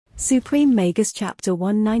Supreme Magus Chapter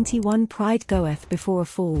 191 Pride goeth before a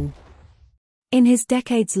fall. In his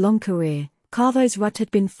decades-long career, Carvos Rudd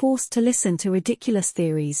had been forced to listen to ridiculous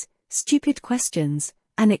theories, stupid questions,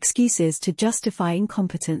 and excuses to justify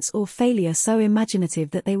incompetence or failure so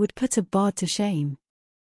imaginative that they would put a bard to shame.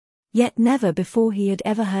 Yet never before he had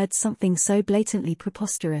ever heard something so blatantly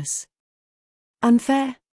preposterous.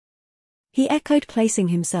 Unfair? He echoed, placing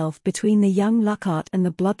himself between the young Lockhart and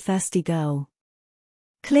the bloodthirsty girl.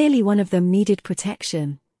 Clearly one of them needed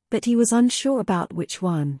protection, but he was unsure about which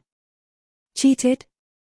one. Cheated?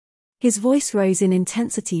 His voice rose in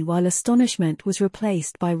intensity while astonishment was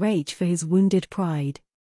replaced by rage for his wounded pride.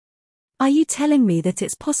 Are you telling me that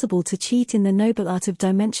it's possible to cheat in the noble art of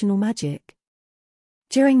dimensional magic?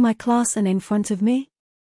 During my class and in front of me?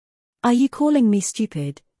 Are you calling me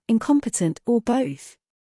stupid, incompetent, or both?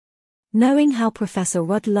 Knowing how Professor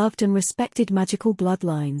Rudd loved and respected magical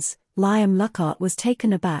bloodlines, Liam Lockhart was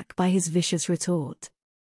taken aback by his vicious retort.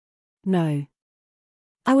 No.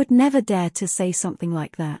 I would never dare to say something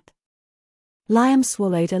like that. Liam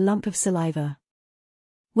swallowed a lump of saliva.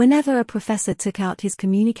 Whenever a professor took out his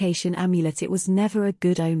communication amulet, it was never a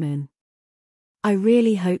good omen. I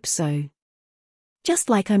really hope so. Just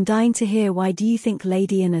like I'm dying to hear, why do you think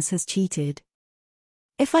Lady Innes has cheated?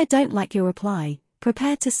 If I don't like your reply,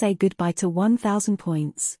 prepare to say goodbye to 1,000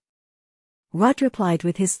 points. Rudd replied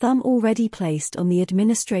with his thumb already placed on the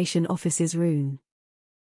administration office's rune.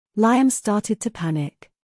 Liam started to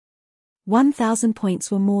panic. 1,000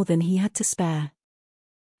 points were more than he had to spare.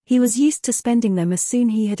 He was used to spending them as soon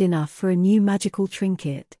he had enough for a new magical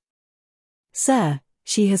trinket. Sir,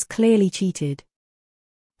 she has clearly cheated.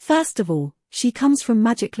 First of all, she comes from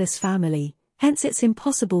magicless family, hence it's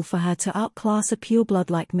impossible for her to outclass a pureblood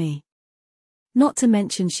like me. Not to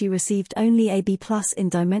mention she received only a B+ in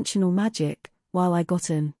dimensional magic, while I got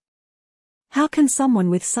an. How can someone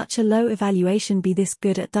with such a low evaluation be this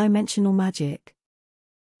good at dimensional magic?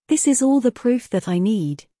 This is all the proof that I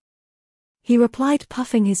need. He replied,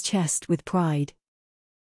 puffing his chest with pride.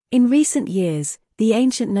 In recent years, the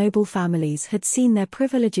ancient noble families had seen their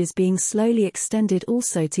privileges being slowly extended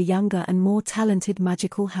also to younger and more talented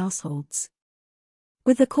magical households.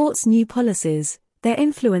 With the court's new policies, their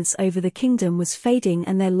influence over the kingdom was fading,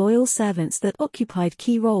 and their loyal servants that occupied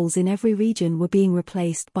key roles in every region were being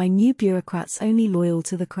replaced by new bureaucrats only loyal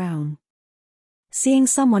to the crown. Seeing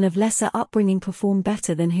someone of lesser upbringing perform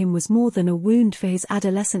better than him was more than a wound for his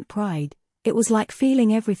adolescent pride. It was like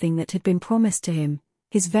feeling everything that had been promised to him,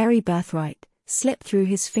 his very birthright, slip through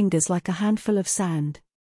his fingers like a handful of sand.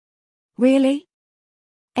 Really?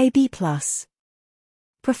 A B+.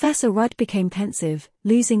 Professor Rudd became pensive,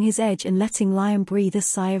 losing his edge and letting Liam breathe a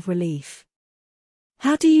sigh of relief.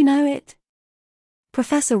 How do you know it?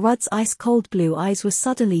 Professor Rudd's ice-cold blue eyes were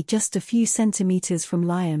suddenly just a few centimeters from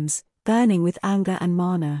Liam's, burning with anger and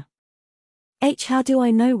mana. How do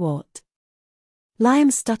I know what?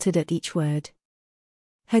 Liam stuttered at each word.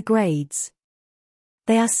 Her grades.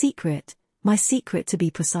 They are secret, my secret to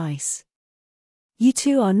be precise. You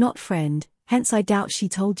two are not friend, hence I doubt she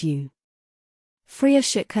told you. Freya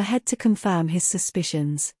shook her head to confirm his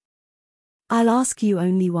suspicions. I'll ask you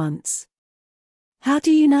only once. How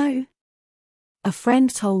do you know? A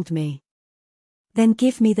friend told me. Then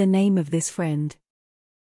give me the name of this friend.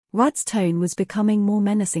 Rudd's tone was becoming more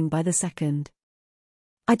menacing by the second.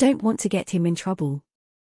 I don't want to get him in trouble.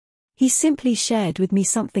 He simply shared with me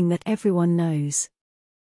something that everyone knows.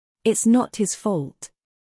 It's not his fault.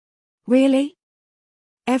 Really?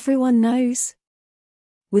 Everyone knows?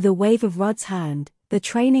 With a wave of Rudd's hand, the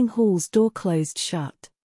training hall's door closed shut.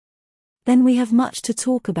 Then we have much to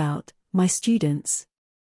talk about, my students.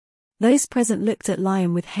 Those present looked at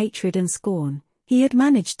Liam with hatred and scorn. He had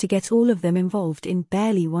managed to get all of them involved in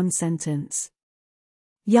barely one sentence.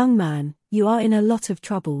 Young man, you are in a lot of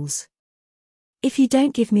troubles. If you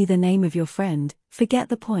don't give me the name of your friend, forget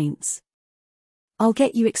the points. I'll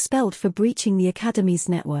get you expelled for breaching the Academy's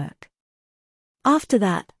network. After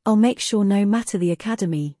that, I'll make sure no matter the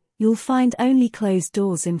Academy, you'll find only closed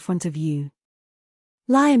doors in front of you.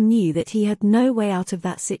 Liam knew that he had no way out of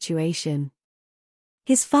that situation.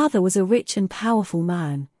 His father was a rich and powerful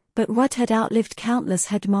man, but Rudd had outlived countless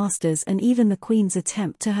headmasters and even the Queen's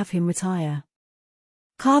attempt to have him retire.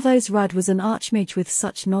 Carvos Rudd was an archmage with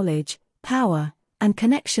such knowledge, power, and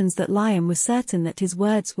connections that Liam was certain that his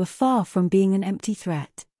words were far from being an empty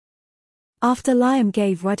threat. After Liam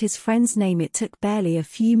gave Rudd his friend's name, it took barely a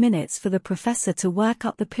few minutes for the professor to work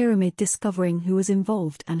up the pyramid, discovering who was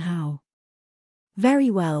involved and how. Very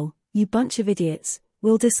well, you bunch of idiots,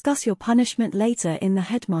 we'll discuss your punishment later in the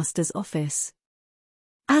headmaster's office.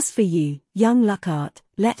 As for you, young Lockhart,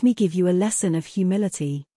 let me give you a lesson of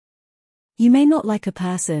humility. You may not like a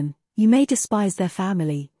person, you may despise their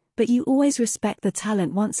family, but you always respect the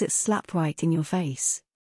talent once it's slapped right in your face.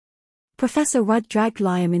 Professor Rudd dragged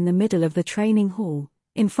Liam in the middle of the training hall,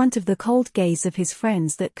 in front of the cold gaze of his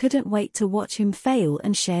friends that couldn't wait to watch him fail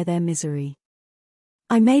and share their misery.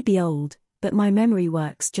 I may be old, but my memory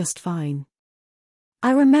works just fine.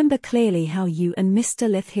 I remember clearly how you and Mr.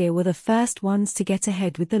 Lith here were the first ones to get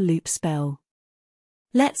ahead with the loop spell.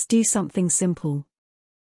 Let's do something simple.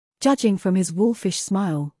 Judging from his wolfish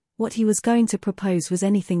smile, what he was going to propose was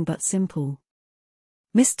anything but simple.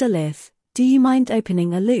 Mr. Lith, do you mind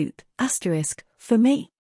opening a loop, for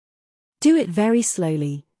me? Do it very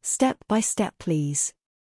slowly, step by step please.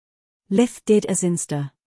 Lith did as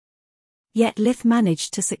insta. Yet Lith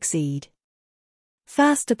managed to succeed.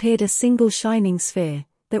 First appeared a single shining sphere,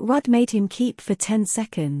 that Rudd made him keep for 10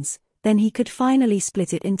 seconds, then he could finally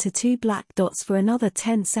split it into 2 black dots for another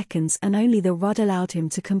 10 seconds and only the Rudd allowed him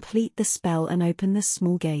to complete the spell and open the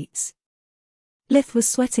small gates. Lith was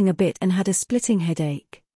sweating a bit and had a splitting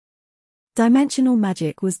headache. Dimensional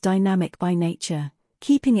magic was dynamic by nature,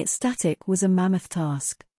 keeping it static was a mammoth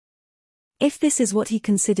task. If this is what he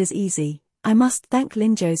considers easy, I must thank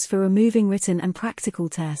Linjos for removing written and practical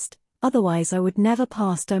test, otherwise I would never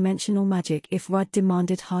pass dimensional magic if Rudd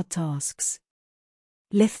demanded hard tasks.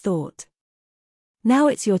 Lith thought. Now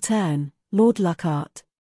it's your turn, Lord Lockhart.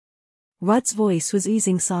 Rudd's voice was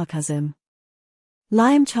oozing sarcasm.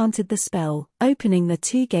 Liam chanted the spell, opening the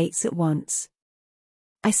 2 gates at once.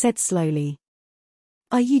 I said slowly.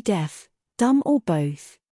 Are you deaf, dumb or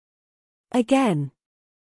both? Again.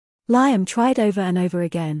 Liam tried over and over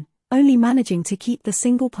again, only managing to keep the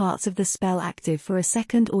single parts of the spell active for a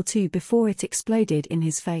second or 2 before it exploded in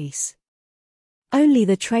his face. Only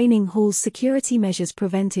the training hall's security measures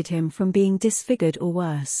prevented him from being disfigured or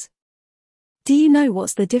worse. Do you know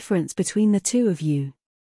what's the difference between the 2 of you?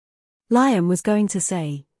 Liam was going to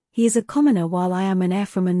say, he is a commoner while I am an heir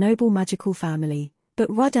from a noble magical family,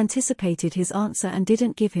 but Rudd anticipated his answer and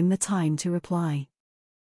didn't give him the time to reply.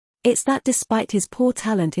 It's that despite his poor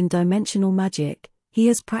talent in dimensional magic, he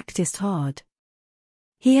has practiced hard.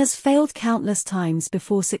 He has failed countless times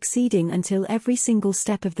before succeeding until every single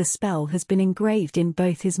step of the spell has been engraved in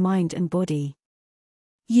both his mind and body.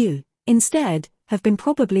 You, instead, have been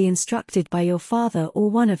probably instructed by your father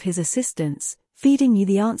or one of his assistants, feeding you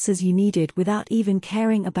the answers you needed without even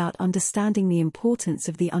caring about understanding the importance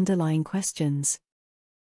of the underlying questions.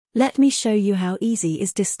 Let me show you how easy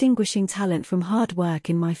is distinguishing talent from hard work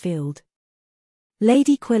in my field.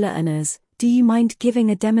 Lady Quilla, do you mind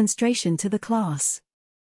giving a demonstration to the class?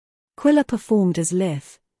 Quilla performed as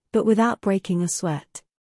Lith, but without breaking a sweat.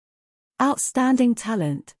 Outstanding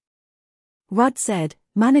talent, Rudd said,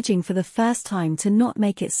 managing for the first time to not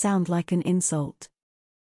make it sound like an insult.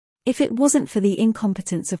 If it wasn't for the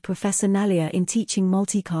incompetence of Professor Nalia in teaching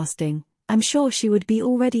multicasting, I'm sure she would be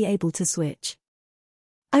already able to switch.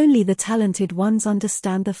 Only the talented ones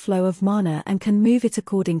understand the flow of mana and can move it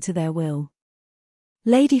according to their will.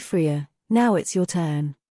 Lady Freya, now it's your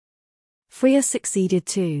turn. Freya succeeded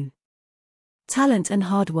too. Talent and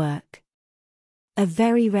hard work. A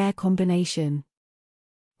very rare combination.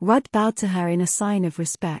 Rudd bowed to her in a sign of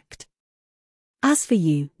respect. As for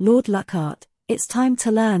you, Lord Lockhart, it's time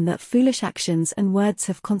to learn that foolish actions and words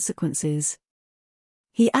have consequences.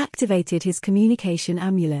 He activated his communication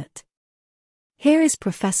amulet. Here is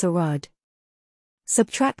Professor Rudd.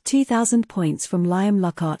 Subtract 2,000 points from Liam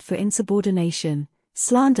Lockhart for insubordination,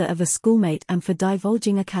 slander of a schoolmate and for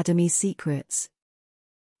divulging Academy's secrets.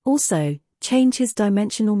 Also, change his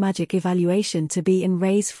dimensional magic evaluation to be in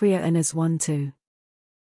raise Freya and as 1-2.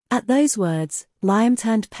 At those words, Liam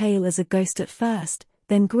turned pale as a ghost at first,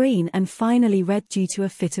 then green and finally red due to a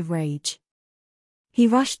fit of rage. He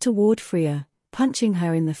rushed toward Freya, punching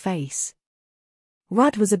her in the face.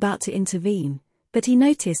 Rudd was about to intervene, but he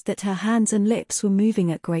noticed that her hands and lips were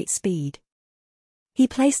moving at great speed. He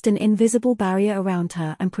placed an invisible barrier around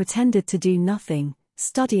her and pretended to do nothing,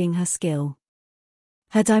 studying her skill.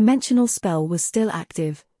 Her dimensional spell was still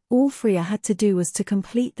active, all Freya had to do was to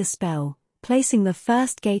complete the spell, placing the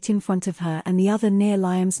first gate in front of her and the other near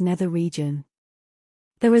Liam's nether region.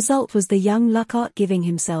 The result was the young Lockhart giving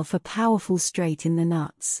himself a powerful straight in the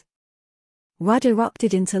nuts. Rudd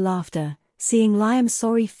erupted into laughter, seeing Liam's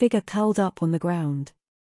sorry figure curled up on the ground.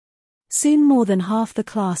 Soon more than half the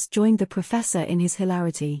class joined the professor in his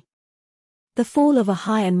hilarity. The fall of a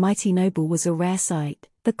high and mighty noble was a rare sight,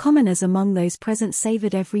 the commoners among those present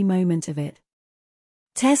savored every moment of it.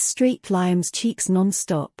 Tears streaked Liam's cheeks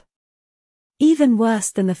non-stop. Even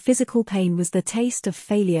worse than the physical pain was the taste of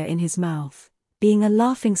failure in his mouth, being a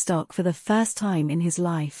laughingstock for the first time in his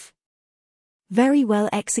life. Very well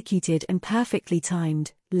executed and perfectly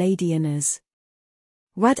timed, Lady Inez.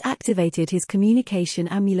 Rudd activated his communication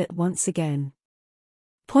amulet once again.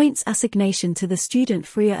 Points assignation to the student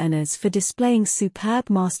Freya Inez for displaying superb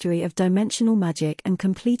mastery of dimensional magic and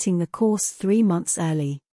completing the course 3 months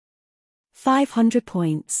early. 500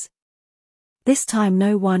 points. This time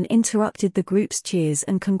no one interrupted the group's cheers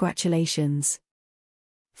and congratulations.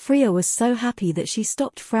 Freya was so happy that she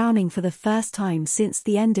stopped frowning for the first time since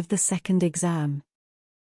the end of the second exam.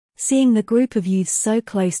 Seeing the group of youths so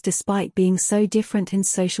close despite being so different in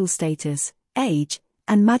social status, age,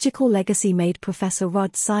 and magical legacy made Professor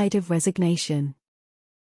Rudd sigh of resignation.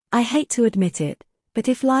 I hate to admit it, but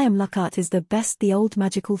if Liam Lockhart is the best the old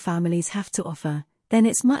magical families have to offer, then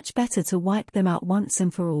it's much better to wipe them out once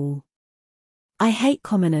and for all. I hate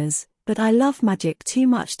commoners, but I love magic too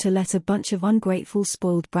much to let a bunch of ungrateful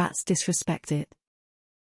spoiled brats disrespect it.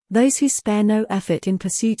 Those who spare no effort in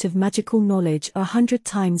pursuit of magical knowledge are 100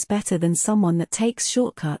 times better than someone that takes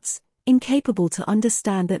shortcuts, incapable to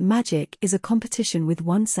understand that magic is a competition with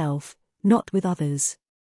oneself, not with others.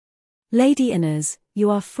 Lady Inez, you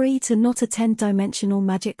are free to not attend dimensional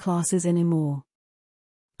magic classes anymore.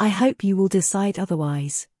 I hope you will decide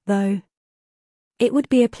otherwise, though. It would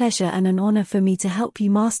be a pleasure and an honor for me to help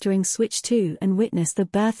you mastering Switch 2 and witness the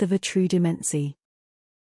birth of a true Dimensi.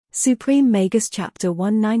 Supreme Magus Chapter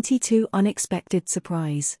 192 Unexpected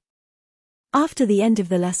Surprise. After the end of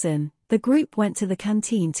the lesson, the group went to the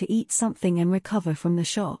canteen to eat something and recover from the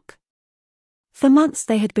shock. For months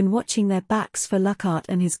they had been watching their backs for Lockhart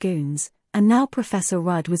and his goons, and now Professor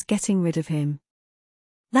Rudd was getting rid of him.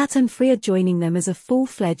 That and Freya joining them as a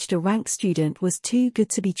full-fledged rank student was too good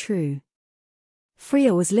to be true.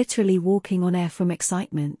 Freya was literally walking on air from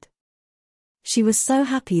excitement. She was so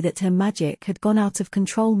happy that her magic had gone out of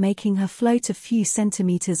control, making her float a few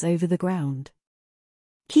centimeters over the ground.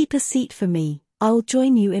 Keep a seat for me, I'll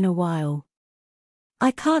join you in a while.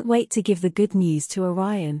 I can't wait to give the good news to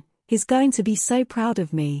Orion, he's going to be so proud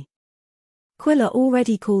of me. Quilla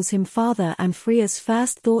already calls him father, and Freya's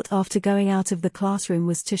first thought after going out of the classroom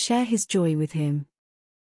was to share his joy with him.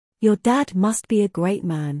 Your dad must be a great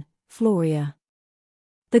man, Floria.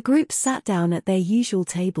 The group sat down at their usual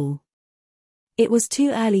table. It was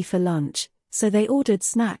too early for lunch, so they ordered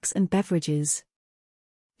snacks and beverages.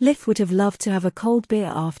 Lith would have loved to have a cold beer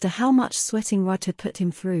after how much sweating Rudd had put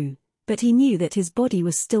him through, but he knew that his body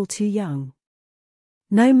was still too young.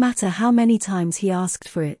 No matter how many times he asked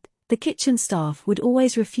for it, the kitchen staff would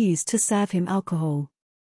always refuse to serve him alcohol.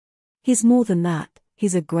 He's more than that,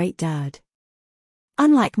 he's a great dad.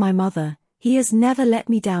 Unlike my mother, he has never let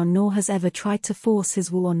me down nor has ever tried to force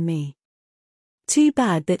his will on me. Too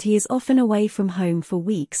bad that he is often away from home for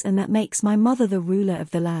weeks and that makes my mother the ruler of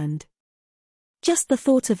the land. Just the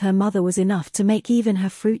thought of her mother was enough to make even her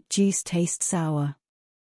fruit juice taste sour.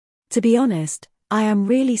 To be honest, I am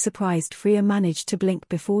really surprised Freya managed to blink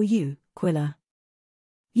before you, Quilla.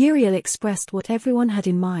 Uriel expressed what everyone had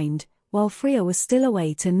in mind, while Freya was still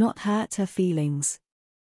away to not hurt her feelings.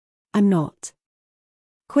 I'm not.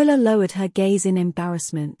 Quilla lowered her gaze in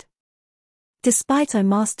embarrassment. Despite I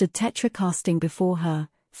mastered tetracasting before her,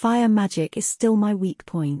 fire magic is still my weak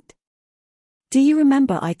point. Do you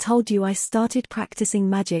remember I told you I started practicing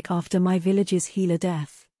magic after my village's healer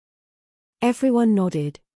death? Everyone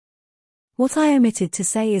nodded. What I omitted to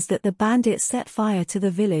say is that the bandits set fire to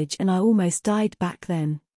the village and I almost died back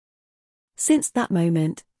then. Since that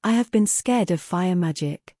moment, I have been scared of fire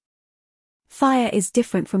magic. Fire is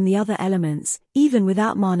different from the other elements, even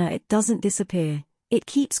without mana it doesn't disappear, it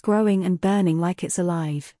keeps growing and burning like it's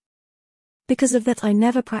alive. Because of that I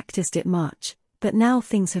never practiced it much, but now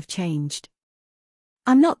things have changed.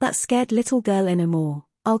 I'm not that scared little girl anymore,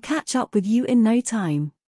 I'll catch up with you in no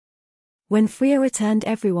time. When Freya returned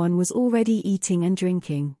everyone was already eating and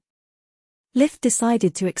drinking. Lith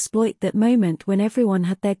decided to exploit that moment when everyone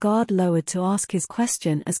had their guard lowered to ask his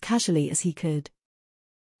question as casually as he could.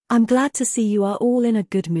 I'm glad to see you are all in a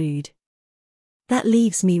good mood. That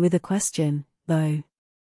leaves me with a question, though.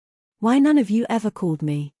 Why none of you ever called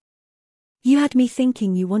me? You had me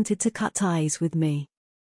thinking you wanted to cut ties with me.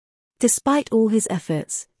 Despite all his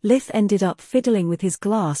efforts, Lith ended up fiddling with his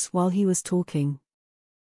glass while he was talking.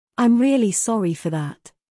 I'm really sorry for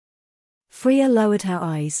that. Freya lowered her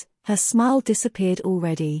eyes, her smile disappeared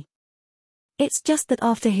already. It's just that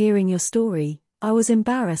after hearing your story, I was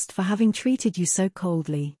embarrassed for having treated you so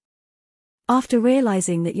coldly. After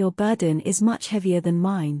realizing that your burden is much heavier than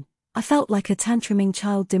mine, I felt like a tantruming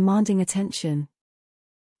child demanding attention.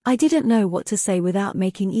 I didn't know what to say without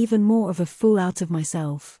making even more of a fool out of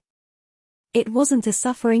myself. It wasn't a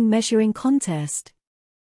suffering measuring contest.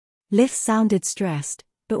 Lith sounded stressed,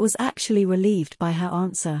 but was actually relieved by her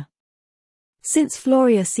answer. Since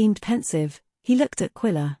Floria seemed pensive, he looked at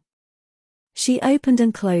Quilla. She opened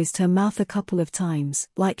and closed her mouth a couple of times,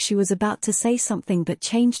 like she was about to say something but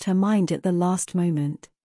changed her mind at the last moment.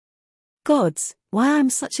 Gods, why I'm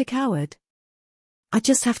such a coward. I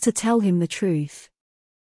just have to tell him the truth.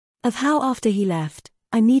 Of how after he left,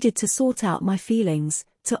 I needed to sort out my feelings,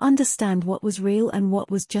 to understand what was real and what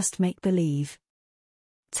was just make-believe.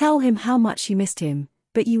 Tell him how much you missed him,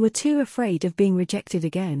 but you were too afraid of being rejected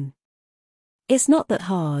again. It's not that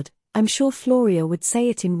hard, I'm sure Floria would say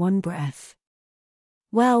it in one breath.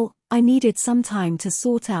 Well, I needed some time to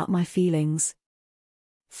sort out my feelings.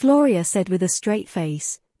 Floria said with a straight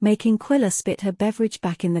face, making Quilla spit her beverage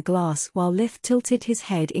back in the glass while Lith tilted his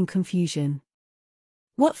head in confusion.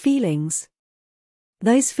 What feelings?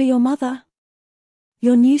 Those for your mother?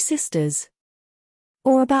 Your new sisters?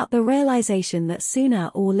 Or about the realization that sooner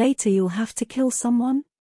or later you'll have to kill someone?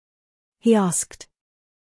 He asked.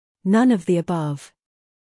 None of the above.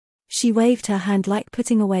 She waved her hand like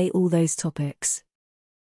putting away all those topics.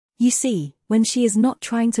 You see, when she is not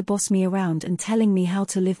trying to boss me around and telling me how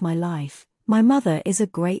to live my life, my mother is a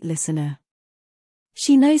great listener.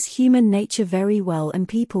 She knows human nature very well and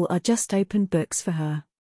people are just open books for her.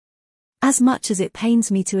 As much as it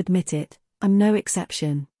pains me to admit it, I'm no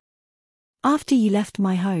exception. After you left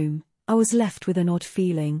my home, I was left with an odd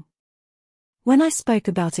feeling. When I spoke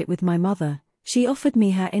about it with my mother, she offered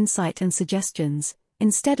me her insight and suggestions,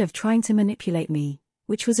 instead of trying to manipulate me,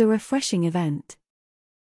 which was a refreshing event.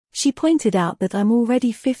 She pointed out that I'm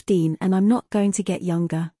already 15 and I'm not going to get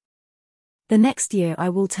younger. The next year I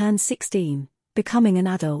will turn 16, becoming an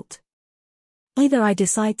adult. Either I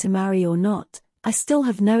decide to marry or not, I still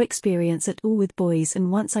have no experience at all with boys,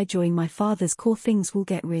 and once I join my father's corps things will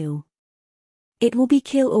get real. It will be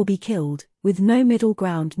kill or be killed, with no middle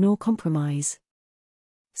ground nor compromise.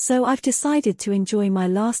 So I've decided to enjoy my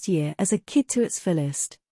last year as a kid to its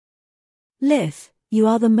fullest. Lith, you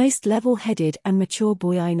are the most level-headed and mature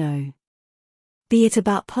boy I know. Be it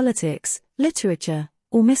about politics, literature,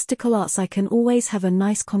 or mystical arts, I can always have a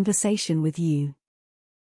nice conversation with you.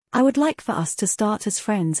 I would like for us to start as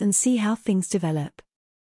friends and see how things develop.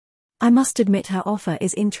 I must admit her offer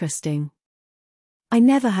is interesting. I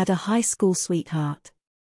never had a high school sweetheart.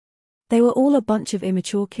 They were all a bunch of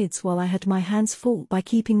immature kids while I had my hands full by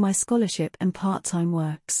keeping my scholarship and part-time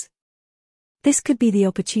works. This could be the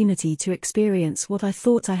opportunity to experience what I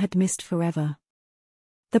thought I had missed forever.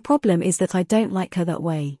 The problem is that I don't like her that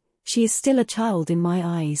way. She is still a child in my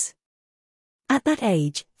eyes. At that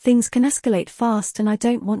age, things can escalate fast and I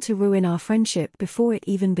don't want to ruin our friendship before it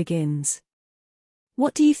even begins.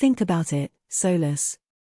 What do you think about it, Solus?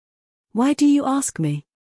 Why do you ask me?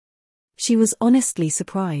 She was honestly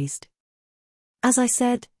surprised. As I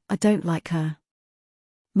said, I don't like her.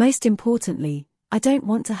 Most importantly, I don't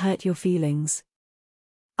want to hurt your feelings.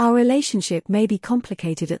 Our relationship may be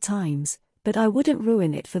complicated at times, but I wouldn't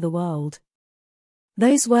ruin it for the world.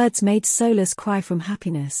 Those words made Solus cry from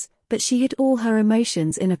happiness, but she hid all her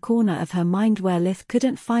emotions in a corner of her mind where Lith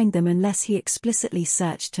couldn't find them unless he explicitly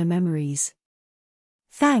searched her memories.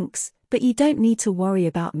 Thanks, but you don't need to worry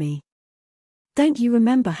about me. Don't you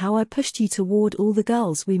remember how I pushed you toward all the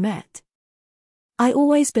girls we met? I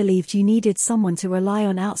always believed you needed someone to rely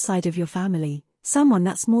on outside of your family, someone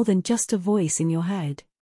that's more than just a voice in your head.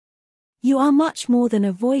 You are much more than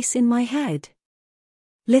a voice in my head.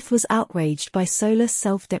 Lith was outraged by Solus'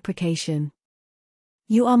 self-deprecation.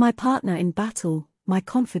 You are my partner in battle, my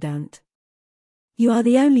confidant. You are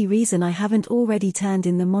the only reason I haven't already turned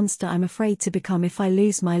in the monster I'm afraid to become if I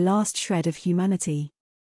lose my last shred of humanity.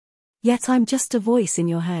 Yet I'm just a voice in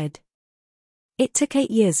your head. It took 8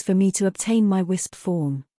 years for me to obtain my wisp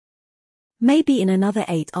form. Maybe in another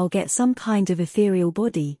 8 I'll get some kind of ethereal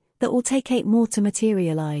body, that will take 8 more to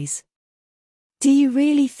materialize. Do you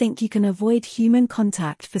really think you can avoid human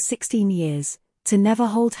contact for 16 years, to never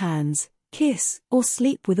hold hands, kiss, or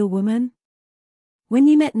sleep with a woman? When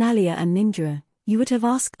you met Nalia and Nindra, you would have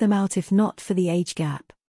asked them out if not for the age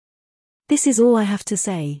gap. This is all I have to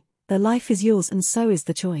say, the life is yours and so is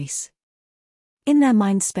the choice. In their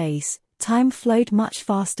mind space, time flowed much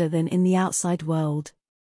faster than in the outside world.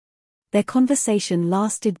 Their conversation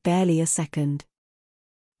lasted barely a second.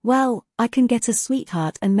 Well, I can get a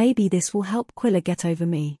sweetheart and maybe this will help Quilla get over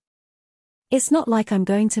me. It's not like I'm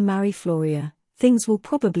going to marry Floria, things will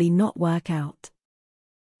probably not work out.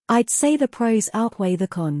 I'd say the pros outweigh the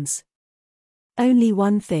cons. Only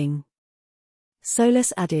one thing.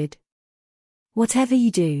 Solus added. Whatever you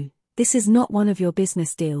do, this is not one of your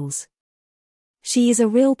business deals. She is a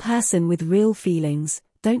real person with real feelings,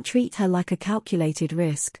 don't treat her like a calculated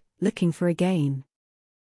risk, looking for a gain.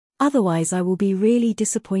 Otherwise I will be really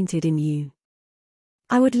disappointed in you.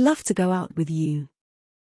 I would love to go out with you.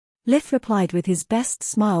 Lith replied with his best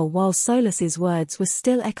smile while Solus's words were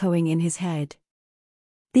still echoing in his head.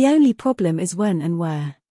 The only problem is when and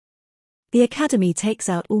where. The academy takes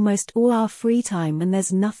out almost all our free time and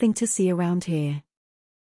there's nothing to see around here.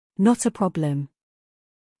 Not a problem.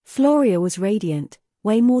 Floria was radiant,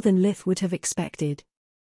 way more than Lith would have expected.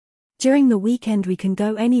 During the weekend we can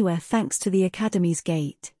go anywhere thanks to the academy's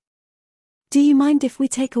gate. Do you mind if we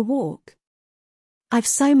take a walk? I've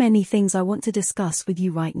so many things I want to discuss with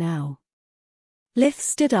you right now. Lith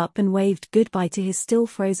stood up and waved goodbye to his still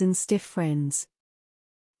frozen stiff friends.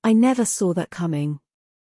 I never saw that coming.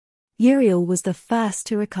 Uriel was the first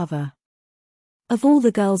to recover. Of all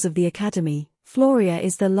the girls of the academy, Floria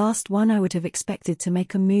is the last one I would have expected to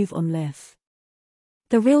make a move on Lith.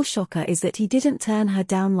 The real shocker is that he didn't turn her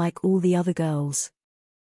down like all the other girls.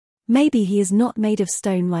 Maybe he is not made of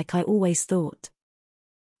stone like I always thought.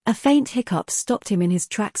 A faint hiccup stopped him in his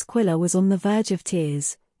tracks. Quilla was on the verge of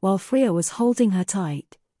tears, while Freya was holding her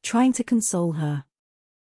tight, trying to console her.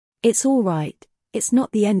 It's all right, it's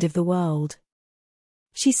not the end of the world,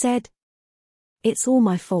 she said. It's all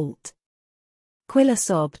my fault. Quilla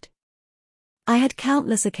sobbed. I had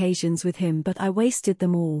countless occasions with him but I wasted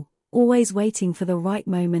them all, always waiting for the right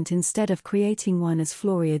moment instead of creating one as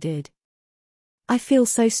Floria did. I feel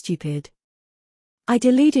so stupid. I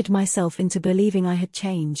deluded myself into believing I had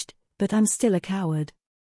changed, but I'm still a coward.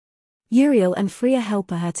 Uriel and Freya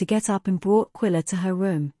helped her to get up and brought Quilla to her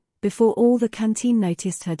room, before all the canteen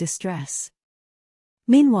noticed her distress.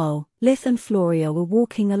 Meanwhile, Lith and Floria were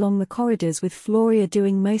walking along the corridors with Floria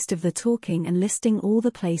doing most of the talking and listing all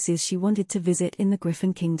the places she wanted to visit in the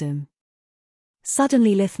Griffin Kingdom.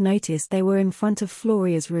 Suddenly Lith noticed they were in front of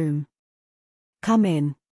Floria's room. Come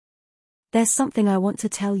in. There's something I want to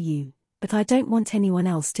tell you, but I don't want anyone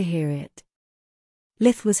else to hear it.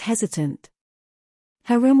 Lith was hesitant.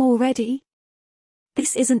 Her room already?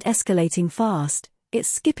 This isn't escalating fast, it's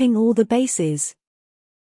skipping all the bases.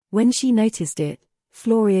 When she noticed it,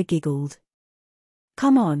 Floria giggled.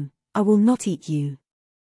 Come on, I will not eat you.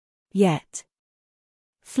 Yet.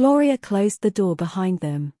 Floria closed the door behind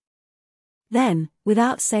them. Then,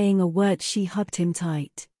 without saying a word, she hugged him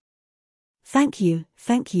tight. Thank you,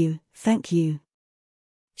 thank you, thank you.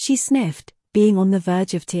 She sniffed, being on the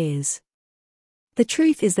verge of tears. The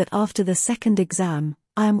truth is that after the second exam,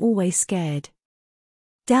 I am always scared.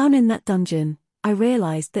 Down in that dungeon, I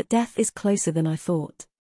realized that death is closer than I thought.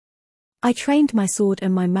 I trained my sword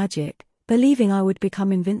and my magic, believing I would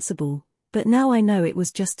become invincible, but now I know it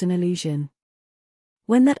was just an illusion.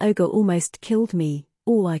 When that ogre almost killed me,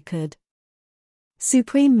 all I could.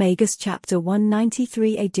 Supreme Magus Chapter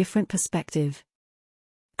 193 A Different Perspective.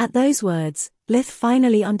 At those words, Lith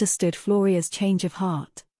finally understood Floria's change of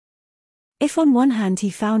heart. If on one hand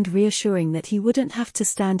he found reassuring that he wouldn't have to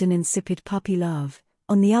stand in insipid puppy love,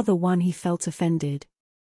 on the other one he felt offended.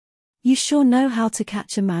 You sure know how to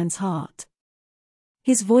catch a man's heart.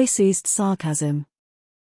 His voice oozed sarcasm.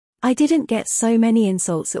 I didn't get so many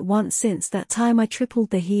insults at once since that time I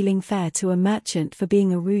tripled the healing fare to a merchant for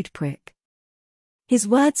being a rude prick. His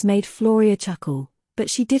words made Floria chuckle, but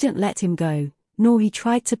she didn't let him go, nor he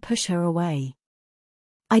tried to push her away.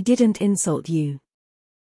 I didn't insult you.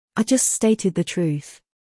 I just stated the truth.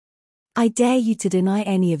 I dare you to deny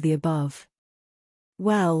any of the above.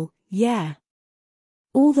 Well, yeah.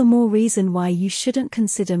 All the more reason why you shouldn't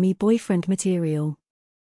consider me boyfriend material.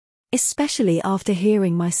 Especially after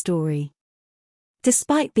hearing my story.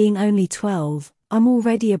 Despite being only 12, I'm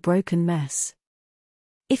already a broken mess.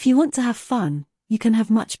 If you want to have fun, you can have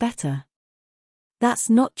much better. That's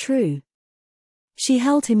not true. She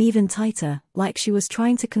held him even tighter, like she was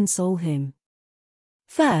trying to console him.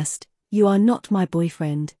 First, you are not my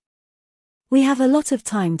boyfriend. We have a lot of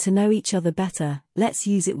time to know each other better, let's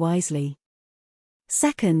use it wisely.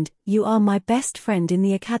 Second, you are my best friend in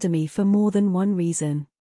the academy for more than one reason.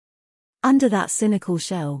 Under that cynical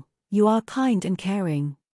shell, you are kind and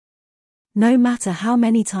caring. No matter how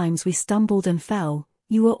many times we stumbled and fell,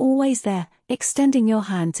 you were always there, extending your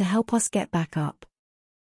hand to help us get back up.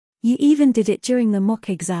 You even did it during the mock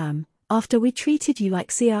exam, after we treated you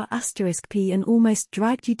like CR*P and almost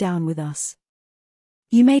dragged you down with us.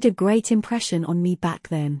 You made a great impression on me back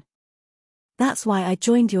then. That's why I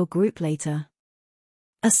joined your group later.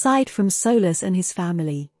 Aside from Solus and his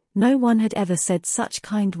family, no one had ever said such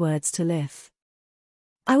kind words to Lith.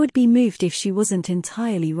 I would be moved if she wasn't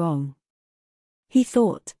entirely wrong. He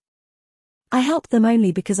thought. I helped them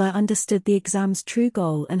only because I understood the exam's true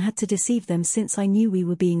goal and had to deceive them since I knew we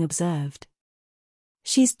were being observed.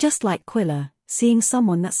 She's just like Quilla, seeing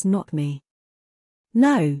someone that's not me.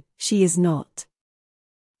 No, She is not.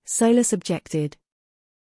 Solus objected.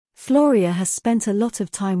 Floria has spent a lot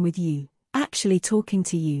of time with you, actually talking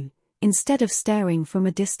to you, instead of staring from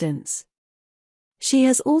a distance. She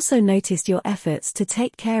has also noticed your efforts to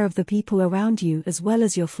take care of the people around you as well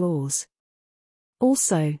as your flaws.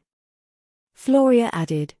 Also, Floria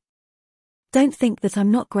added, don't think that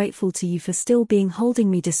I'm not grateful to you for still being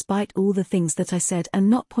holding me despite all the things that I said and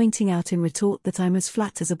not pointing out in retort that I'm as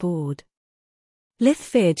flat as a board. Lith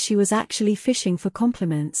feared she was actually fishing for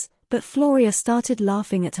compliments, but Floria started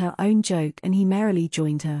laughing at her own joke and he merrily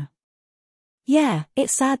joined her. Yeah,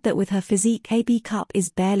 it's sad that with her physique AB cup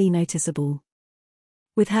is barely noticeable.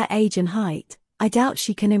 With her age and height, I doubt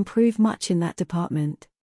she can improve much in that department.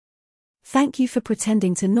 Thank you for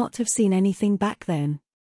pretending to not have seen anything back then.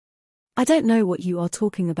 I don't know what you are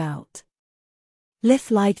talking about.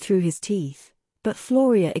 Lith lied through his teeth, but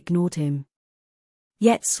Floria ignored him.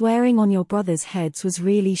 Yet swearing on your brothers' heads was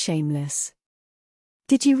really shameless.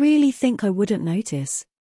 Did you really think I wouldn't notice?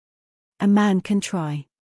 A man can try.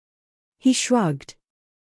 He shrugged.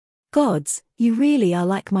 Gods, you really are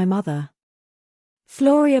like my mother.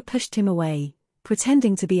 Floria pushed him away,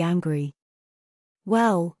 pretending to be angry.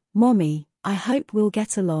 Well, Mommy, I hope we'll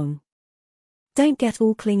get along. Don't get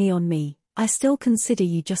all clingy on me, I still consider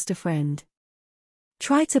you just a friend.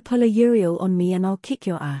 Try to pull a Uriel on me and I'll kick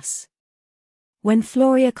your ass. When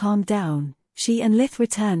Floria calmed down, she and Lith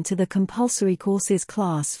returned to the compulsory courses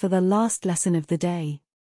class for the last lesson of the day.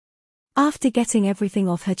 After getting everything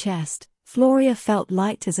off her chest, Floria felt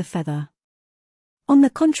light as a feather. On the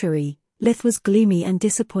contrary, Lith was gloomy and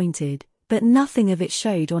disappointed, but nothing of it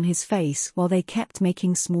showed on his face while they kept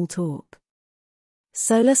making small talk.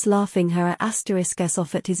 Solus laughing her asterisk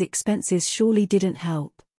off at his expenses surely didn't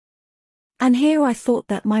help. And here I thought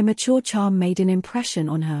that my mature charm made an impression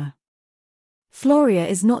on her. Floria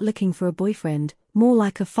is not looking for a boyfriend, more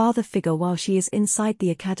like a father figure while she is inside the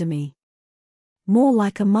academy. More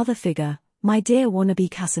like a mother figure, my dear wannabe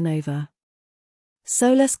Casanova.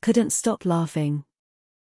 Solus couldn't stop laughing.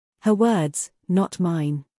 Her words, not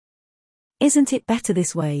mine. Isn't it better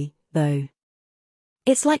this way, though?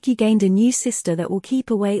 It's like you gained a new sister that will keep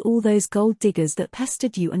away all those gold diggers that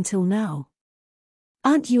pestered you until now.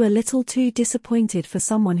 Aren't you a little too disappointed for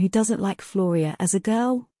someone who doesn't like Floria as a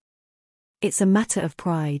girl? It's a matter of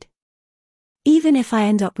pride. Even if I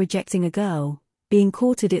end up rejecting a girl, being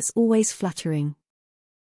courted it's always flattering.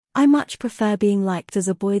 I much prefer being liked as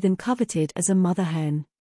a boy than coveted as a mother hen.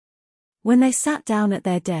 When they sat down at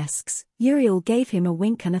their desks, Uriel gave him a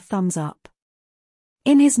wink and a thumbs up.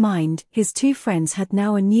 In his mind, his two friends had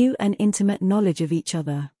now a new and intimate knowledge of each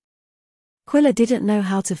other. Quilla didn't know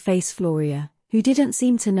how to face Floria, who didn't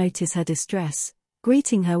seem to notice her distress,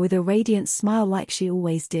 greeting her with a radiant smile like she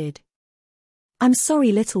always did. I'm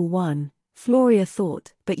sorry little one, Floria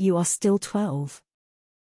thought, but you are still 12.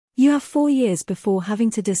 You have 4 years before having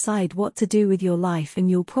to decide what to do with your life and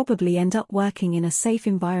you'll probably end up working in a safe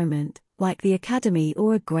environment, like the academy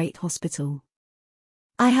or a great hospital.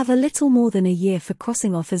 I have a little more than a year for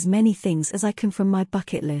crossing off as many things as I can from my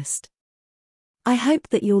bucket list. I hope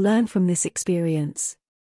that you'll learn from this experience.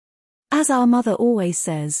 As our mother always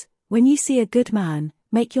says, when you see a good man,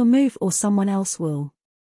 make your move or someone else will.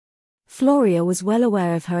 Floria was well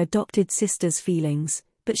aware of her adopted sister's feelings,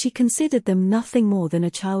 but she considered them nothing more than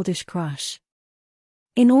a childish crush.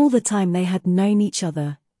 In all the time they had known each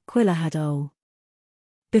other, Quilla had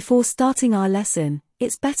Before starting our lesson,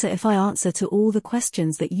 it's better if I answer to all the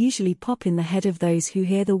questions that usually pop in the head of those who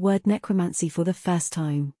hear the word necromancy for the first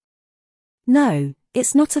time. No,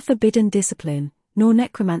 it's not a forbidden discipline, nor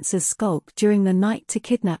necromancers skulk during the night to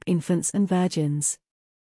kidnap infants and virgins.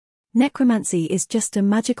 Necromancy is just a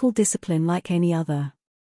magical discipline like any other.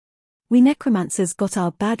 We necromancers got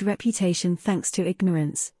our bad reputation thanks to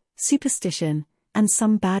ignorance, superstition, and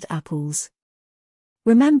some bad apples.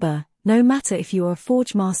 Remember, no matter if you are a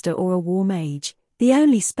forge master or a war mage, the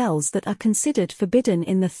only spells that are considered forbidden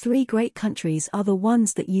in the 3 great countries are the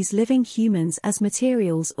ones that use living humans as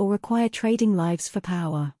materials or require trading lives for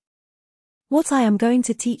power. What I am going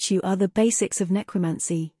to teach you are the basics of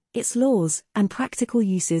necromancy, its laws, and practical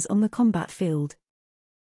uses on the combat field.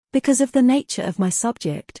 Because of the nature of my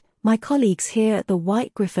subject, my colleagues here at the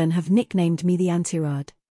White Griffin have nicknamed me the Antirad.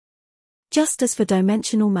 Just as for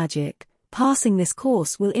dimensional magic, passing this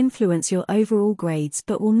course will influence your overall grades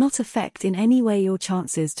but will not affect in any way your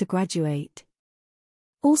chances to graduate.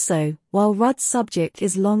 Also, while Rudd's subject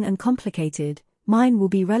is long and complicated, mine will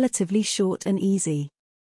be relatively short and easy.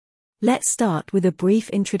 Let's start with a brief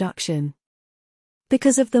introduction.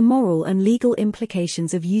 Because of the moral and legal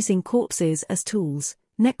implications of using corpses as tools,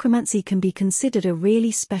 necromancy can be considered a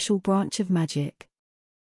really special branch of magic.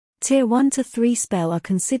 Tier 1 to 3 spell are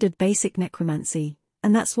considered basic necromancy,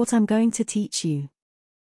 and that's what I'm going to teach you.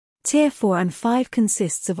 Tier 4 and 5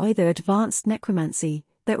 consists of either advanced necromancy,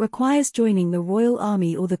 that requires joining the royal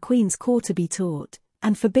army or the queen's court to be taught,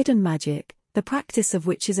 and forbidden magic, the practice of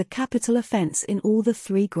which is a capital offense in all the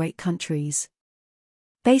 3 great countries.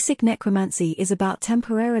 Basic necromancy is about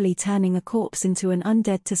temporarily turning a corpse into an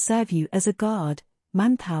undead to serve you as a guard,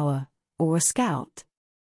 manpower, or a scout.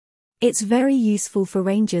 It's very useful for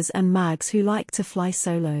rangers and mags who like to fly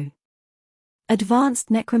solo. Advanced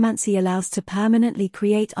necromancy allows to permanently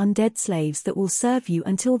create undead slaves that will serve you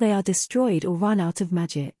until they are destroyed or run out of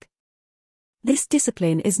magic. This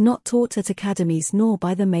discipline is not taught at academies nor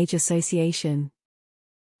by the Mage Association.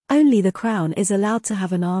 Only the Crown is allowed to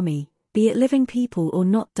have an army, be it living people or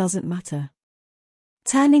not doesn't matter.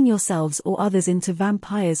 Turning yourselves or others into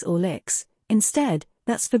vampires or licks, instead,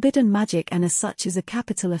 that's forbidden magic and as such is a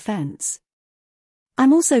capital offense.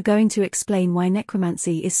 I'm also going to explain why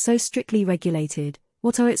necromancy is so strictly regulated,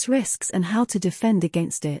 what are its risks and how to defend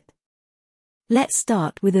against it. Let's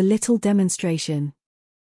start with a little demonstration.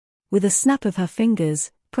 With a snap of her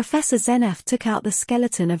fingers, Professor Zenef took out the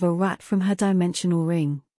skeleton of a rat from her dimensional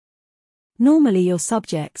ring. Normally your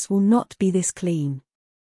subjects will not be this clean.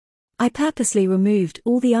 I purposely removed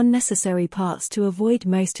all the unnecessary parts to avoid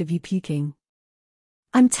most of you puking.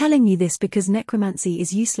 I'm telling you this because necromancy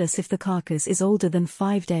is useless if the carcass is older than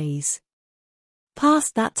 5 days.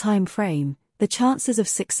 Past that time frame, the chances of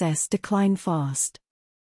success decline fast.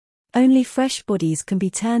 Only fresh bodies can be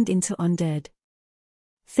turned into undead.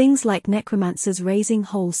 Things like necromancers raising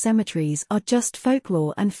whole cemeteries are just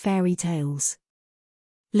folklore and fairy tales.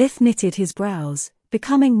 Lith knitted his brows,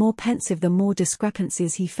 becoming more pensive the more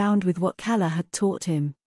discrepancies he found with what Kala had taught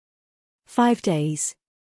him. 5 days.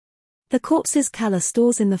 The corpses Kala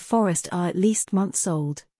stores in the forest are at least months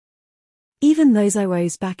old. Even those I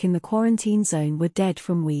rose back in the quarantine zone were dead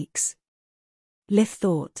from weeks. Lith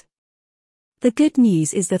thought. The good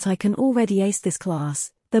news is that I can already ace this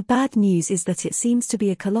class, the bad news is that it seems to be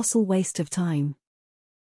a colossal waste of time.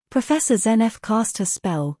 Professor Zenef cast her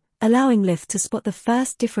spell, allowing Lith to spot the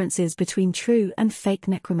first differences between true and fake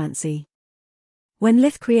necromancy. When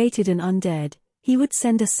Lith created an undead, he would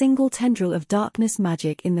send a single tendril of darkness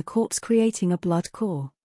magic in the corpse creating a blood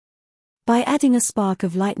core. By adding a spark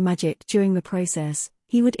of light magic during the process,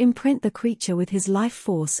 he would imprint the creature with his life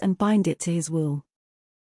force and bind it to his will.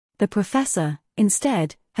 The professor,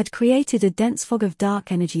 instead, had created a dense fog of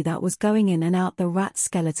dark energy that was going in and out the rat's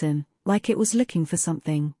skeleton, like it was looking for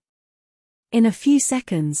something. In a few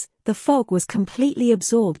seconds, the fog was completely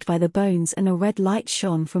absorbed by the bones and a red light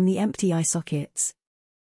shone from the empty eye sockets.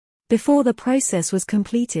 Before the process was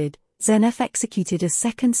completed, Zenef executed a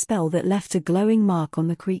second spell that left a glowing mark on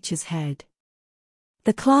the creature's head.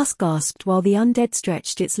 The class gasped while the undead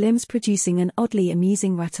stretched its limbs, producing an oddly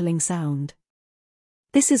amusing rattling sound.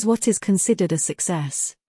 This is what is considered a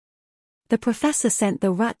success. The professor sent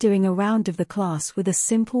the rat doing a round of the class with a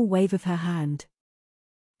simple wave of her hand.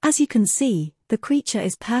 As you can see, the creature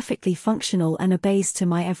is perfectly functional and obeys to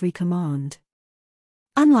my every command.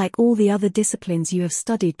 Unlike all the other disciplines you have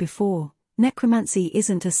studied before, necromancy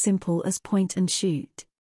isn't as simple as point and shoot.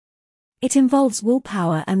 It involves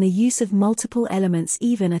willpower and the use of multiple elements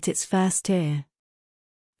even at its first tier.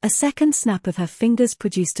 A second snap of her fingers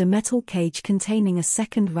produced a metal cage containing a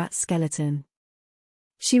second rat skeleton.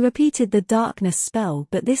 She repeated the darkness spell,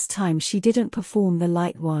 but this time she didn't perform the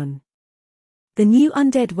light one. The new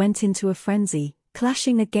undead went into a frenzy,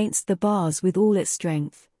 clashing against the bars with all its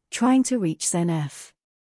strength, trying to reach Zenef.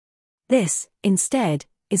 This, instead,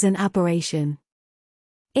 is an aberration.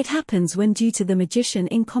 It happens when due to the magician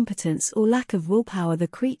incompetence or lack of willpower the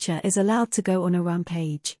creature is allowed to go on a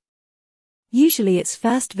rampage. Usually its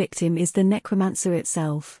first victim is the necromancer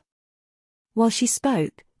itself. While she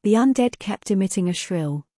spoke, the undead kept emitting a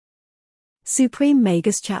shrill. Supreme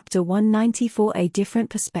Magus Chapter 194. A different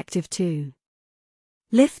perspective too.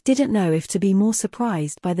 Lith didn't know if to be more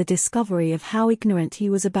surprised by the discovery of how ignorant he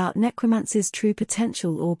was about necromancy's true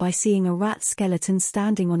potential or by seeing a rat skeleton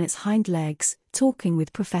standing on its hind legs, talking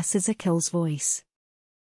with Professor Zekel's voice.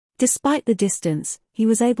 Despite the distance, he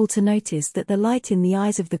was able to notice that the light in the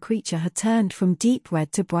eyes of the creature had turned from deep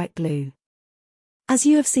red to bright blue. As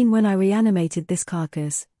you have seen when I reanimated this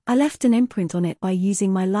carcass, I left an imprint on it by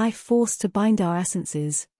using my life force to bind our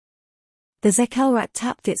essences. The Zekel rat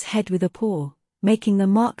tapped its head with a paw, making the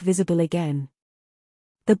mark visible again.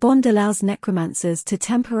 The bond allows necromancers to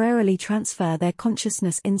temporarily transfer their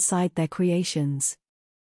consciousness inside their creations.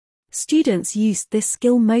 Students used this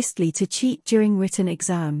skill mostly to cheat during written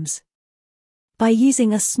exams. By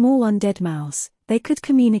using a small undead mouse, they could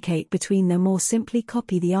communicate between them or simply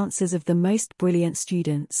copy the answers of the most brilliant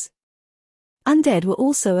students. Undead were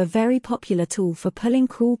also a very popular tool for pulling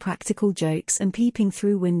cruel practical jokes and peeping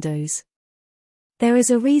through windows. There is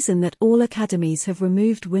a reason that all academies have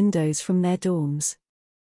removed windows from their dorms.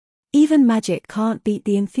 Even magic can't beat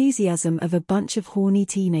the enthusiasm of a bunch of horny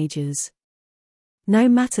teenagers. No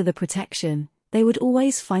matter the protection, they would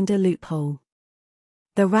always find a loophole.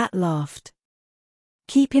 The rat laughed.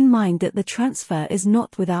 Keep in mind that the transfer is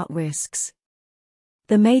not without risks.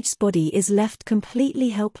 The mage's body is left completely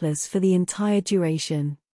helpless for the entire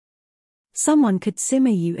duration. Someone could simmer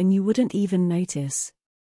you and you wouldn't even notice.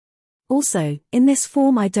 Also, in this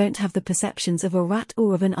form I don't have the perceptions of a rat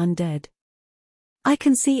or of an undead. I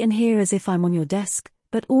can see and hear as if I'm on your desk,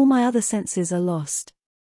 but all my other senses are lost.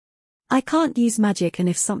 I can't use magic, and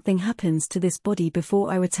if something happens to this body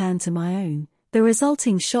before I return to my own, the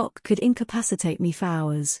resulting shock could incapacitate me for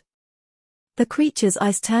hours. The creature's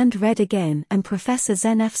eyes turned red again, and Professor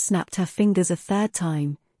Zenef snapped her fingers a third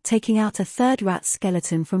time, taking out a third rat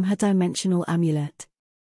skeleton from her dimensional amulet.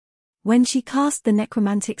 When she cast the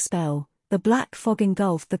necromantic spell, the black fog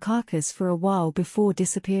engulfed the carcass for a while before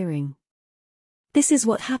disappearing. This is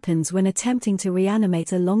what happens when attempting to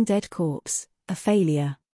reanimate a long-dead corpse, a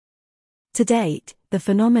failure. To date, the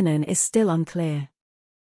phenomenon is still unclear.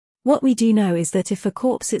 What we do know is that if a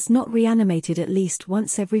corpse is not reanimated at least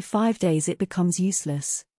once every 5 days, it becomes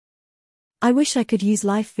useless. I wish I could use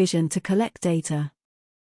life vision to collect data.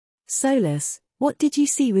 Solus, what did you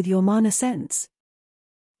see with your mana sense?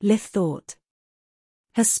 Lith thought.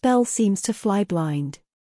 Her spell seems to fly blind.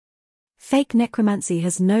 Fake necromancy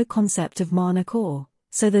has no concept of mana core,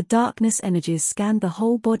 so the darkness energies scan the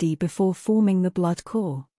whole body before forming the blood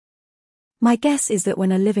core. My guess is that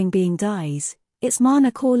when a living being dies, its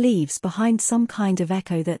mana core leaves behind some kind of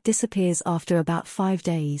echo that disappears after about 5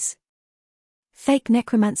 days. Fake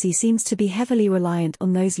necromancy seems to be heavily reliant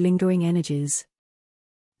on those lingering energies.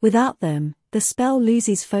 Without them, the spell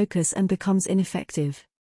loses focus and becomes ineffective.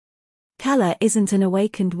 Kala isn't an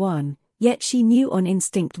awakened one, yet she knew on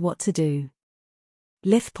instinct what to do.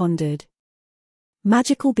 Lith pondered.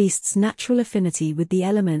 Magical beasts' natural affinity with the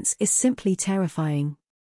elements is simply terrifying.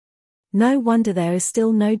 No wonder there is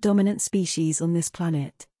still no dominant species on this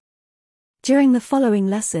planet. During the following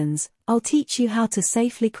lessons, I'll teach you how to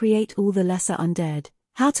safely create all the lesser undead,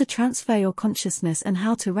 how to transfer your consciousness, and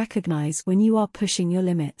how to recognize when you are pushing your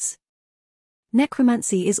limits.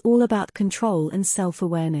 Necromancy is all about control and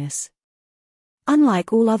self-awareness.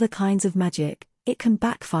 Unlike all other kinds of magic, it can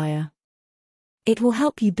backfire. It will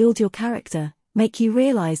help you build your character, make you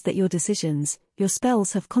realize that your decisions, your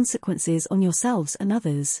spells have consequences on yourselves and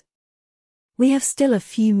others. We have still a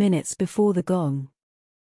few minutes before the gong.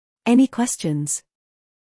 Any questions?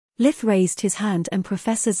 Lith raised his hand and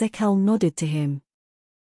Professor Zekel nodded to him.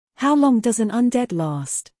 How long does an undead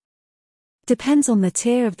last? Depends on the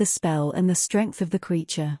tier of the spell and the strength of the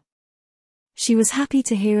creature. She was happy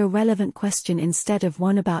to hear a relevant question instead of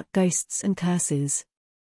one about ghosts and curses.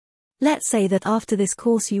 Let's say that after this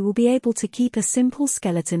course you will be able to keep a simple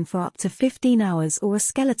skeleton for up to 15 hours or a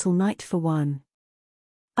skeletal night for 1.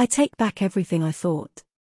 I take back everything I thought.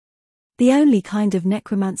 The only kind of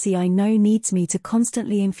necromancy I know needs me to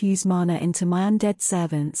constantly infuse mana into my undead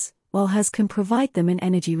servants, while hers can provide them an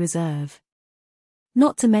energy reserve.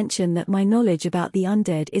 Not to mention that my knowledge about the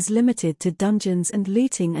undead is limited to dungeons and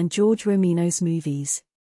looting and George Romano's movies.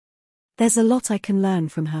 There's a lot I can learn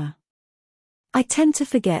from her. I tend to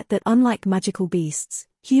forget that unlike magical beasts,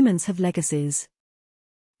 humans have legacies.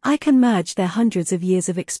 I can merge their hundreds of years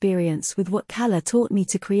of experience with what Kala taught me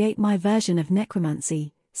to create my version of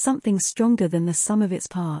necromancy, something stronger than the sum of its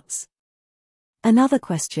parts. Another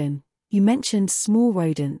question, you mentioned small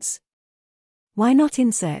rodents. Why not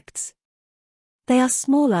insects? They are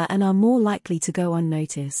smaller and are more likely to go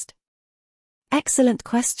unnoticed. Excellent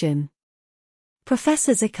question.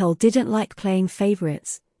 Professor Zekel didn't like playing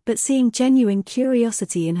favorites, but seeing genuine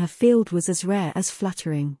curiosity in her field was as rare as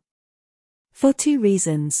flattering. For 2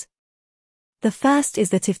 reasons. The first is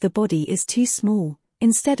that if the body is too small,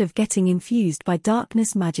 instead of getting infused by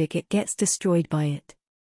darkness magic it gets destroyed by it.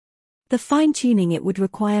 The fine-tuning it would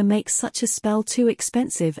require makes such a spell too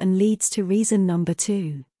expensive and leads to reason number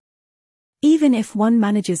 2. Even if one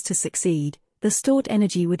manages to succeed, the stored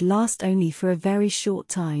energy would last only for a very short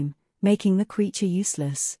time, making the creature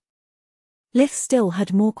useless. Lith still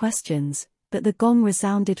had more questions, but the gong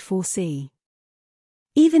resounded for C.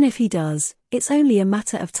 Even if he does, it's only a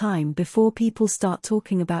matter of time before people start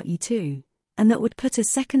talking about you too, and that would put a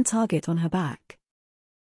second target on her back.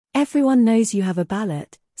 Everyone knows you have a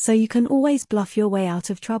ballot, so you can always bluff your way out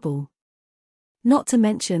of trouble. Not to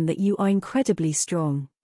mention that you are incredibly strong.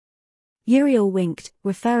 Uriel winked,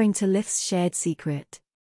 referring to Lith's shared secret.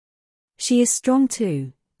 She is strong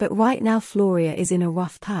too, but right now Floria is in a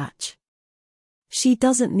rough patch. She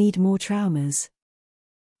doesn't need more traumas.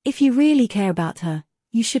 If you really care about her,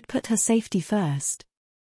 you should put her safety first.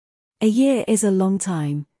 A year is a long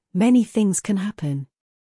time, many things can happen.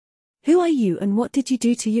 Who are you and what did you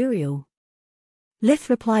do to Uriel? Lith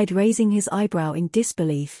replied, raising his eyebrow in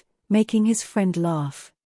disbelief, making his friend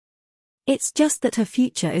laugh. It's just that her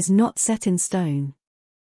future is not set in stone.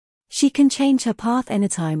 She can change her path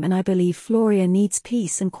anytime, and I believe Floria needs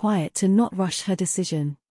peace and quiet to not rush her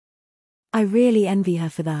decision. I really envy her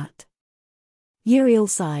for that. Uriel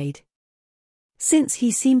sighed. Since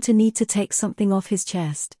he seemed to need to take something off his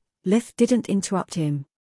chest, Lith didn't interrupt him.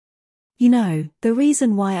 You know, the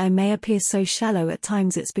reason why I may appear so shallow at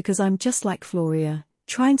times it's because I'm just like Floria,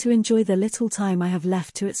 trying to enjoy the little time I have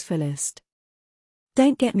left to its fullest.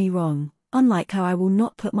 Don't get me wrong, unlike her I will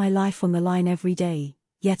not put my life on the line every day,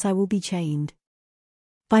 yet I will be chained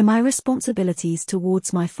by my responsibilities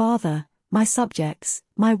towards my father, my subjects,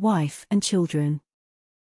 my wife and children.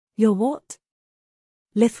 Your what?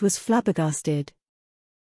 Lith was flabbergasted.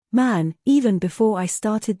 Man, even before I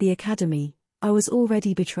started the academy, I was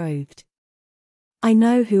already betrothed. I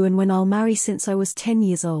know who and when I'll marry since I was 10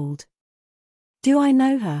 years old. Do I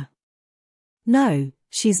know her? No,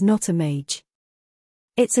 she's not a mage.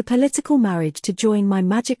 It's a political marriage to join my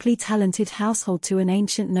magically talented household to an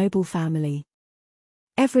ancient noble family.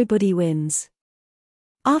 Everybody wins.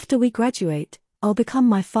 After we graduate, I'll become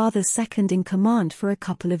my father's second in command for a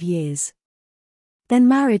couple of years. Then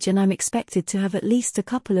marriage, and I'm expected to have at least a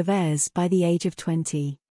couple of heirs by the age of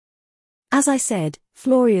 20. As I said,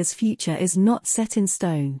 Floria's future is not set in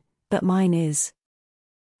stone, but mine is.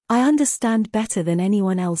 I understand better than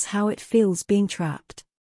anyone else how it feels being trapped.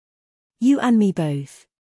 You and me both.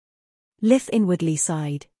 Lith inwardly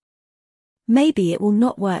sighed. Maybe it will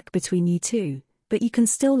not work between you two, but you can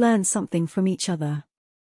still learn something from each other.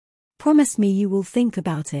 Promise me you will think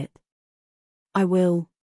about it. I will.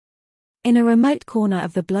 In a remote corner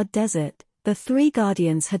of the Blood Desert, the three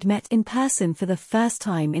guardians had met in person for the first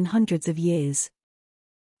time in hundreds of years.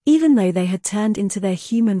 Even though they had turned into their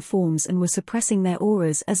human forms and were suppressing their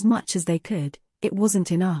auras as much as they could, it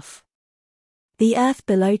wasn't enough. The earth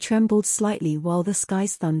below trembled slightly while the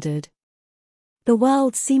skies thundered. The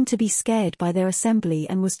world seemed to be scared by their assembly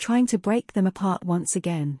and was trying to break them apart once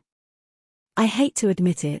again. I hate to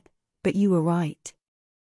admit it, but you were right.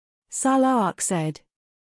 Salaak said.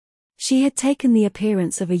 She had taken the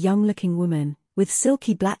appearance of a young-looking woman, with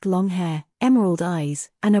silky black long hair, emerald eyes,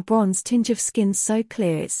 and a bronze tinge of skin so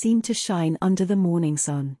clear it seemed to shine under the morning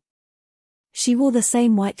sun. She wore the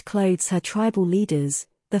same white clothes her tribal leaders,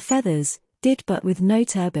 the feathers, did, but with no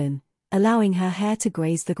turban, allowing her hair to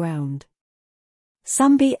graze the ground.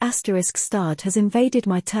 Sumbi ** has invaded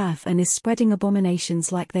my turf and is spreading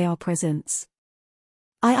abominations like they are presents.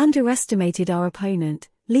 I underestimated our opponent,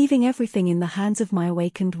 leaving everything in the hands of my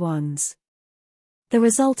awakened ones. The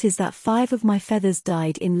result is that 5 of my feathers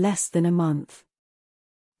died in less than a month.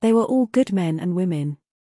 They were all good men and women.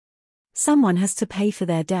 Someone has to pay for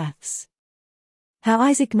their deaths. Her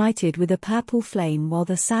eyes ignited with a purple flame while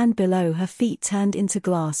the sand below her feet turned into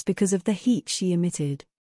glass because of the heat she emitted.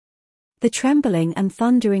 The trembling and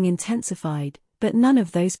thundering intensified, but none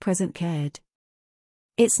of those present cared.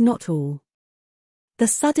 It's not all. The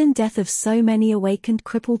sudden death of so many awakened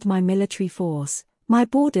crippled my military force. My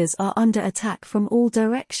borders are under attack from all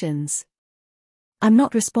directions. I'm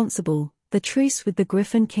not responsible, the truce with the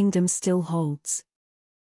Griffin Kingdom still holds.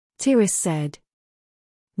 Tiris said.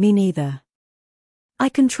 Me neither. I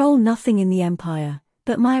control nothing in the Empire,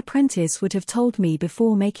 but my apprentice would have told me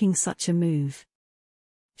before making such a move.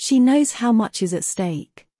 She knows how much is at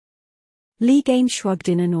stake. Ligane shrugged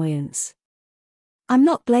in annoyance. I'm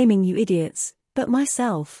not blaming you idiots, but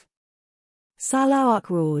myself. Salaak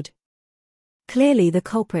roared. Clearly the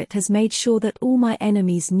culprit has made sure that all my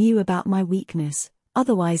enemies knew about my weakness,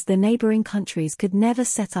 otherwise the neighboring countries could never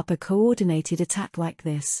set up a coordinated attack like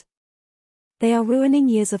this. They are ruining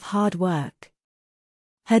years of hard work.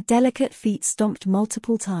 Her delicate feet stomped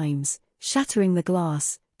multiple times, shattering the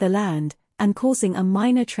glass, the land, and causing a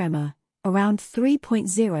minor tremor, around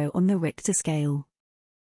 3.0 on the Richter scale.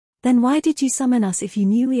 Then why did you summon us if you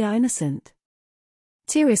knew we are innocent?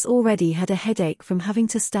 Tiris already had a headache from having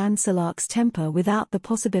to stand Salaak's temper without the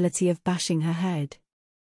possibility of bashing her head.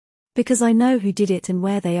 Because I know who did it and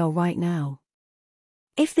where they are right now.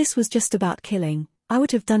 If this was just about killing, I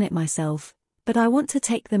would have done it myself, but I want to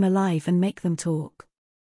take them alive and make them talk.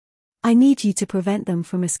 I need you to prevent them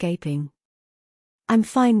from escaping. I'm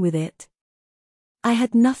fine with it. I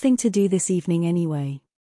had nothing to do this evening anyway.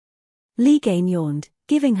 Ligain yawned,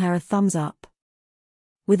 giving her a thumbs up.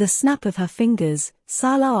 With a snap of her fingers,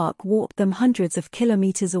 Salaak warped them hundreds of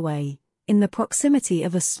kilometers away, in the proximity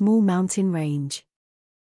of a small mountain range.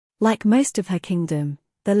 Like most of her kingdom,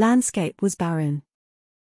 the landscape was barren.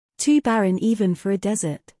 Too barren even for a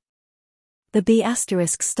desert. The B**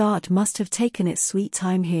 start must have taken its sweet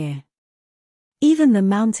time here. Even the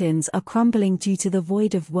mountains are crumbling due to the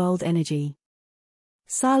void of world energy.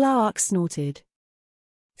 Salaak snorted.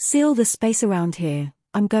 Seal the space around here,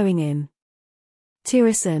 I'm going in.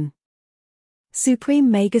 Tirison.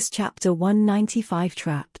 Supreme Magus Chapter 195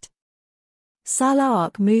 Trapped.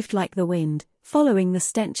 Salaak moved like the wind, following the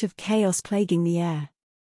stench of chaos plaguing the air.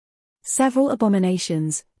 Several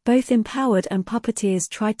abominations, both empowered and puppeteers,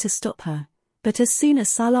 tried to stop her, but as soon as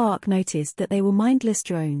Salaak noticed that they were mindless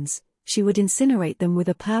drones, she would incinerate them with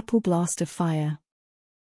a purple blast of fire.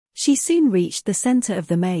 She soon reached the center of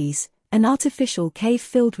the maze, an artificial cave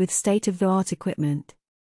filled with state-of-the-art equipment.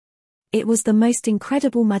 It was the most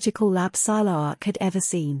incredible magical lab Salaak had ever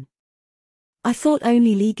seen. I thought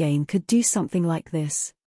only Ligain could do something like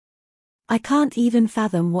this. I can't even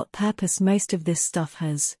fathom what purpose most of this stuff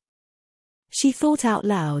has. She thought out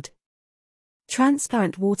loud.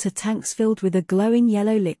 Transparent water tanks filled with a glowing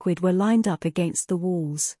yellow liquid were lined up against the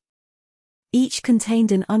walls. Each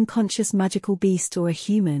contained an unconscious magical beast or a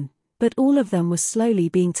human, but all of them were slowly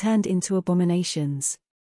being turned into abominations.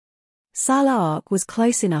 Salaak was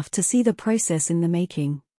close enough to see the process in the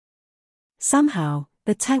making. Somehow,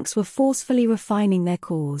 the tanks were forcefully refining their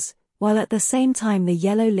cores, while at the same time the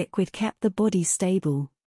yellow liquid kept the bodies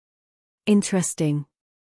stable. Interesting.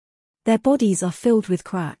 Their bodies are filled with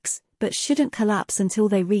cracks, but shouldn't collapse until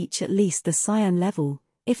they reach at least the cyan level,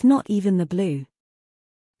 if not even the blue.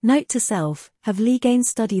 Note to self, have Ligain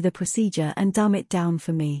study the procedure and dumb it down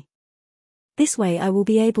for me. This way I will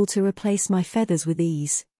be able to replace my feathers with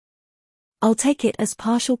ease. I'll take it as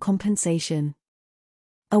partial compensation.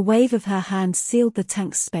 A wave of her hand sealed the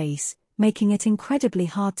tank's space, making it incredibly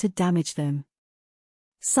hard to damage them.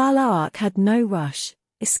 Salaak had no rush,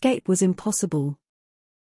 escape was impossible.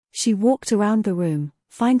 She walked around the room,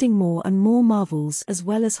 finding more and more marvels as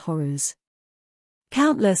well as horrors.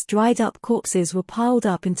 Countless dried-up corpses were piled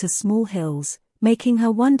up into small hills, making her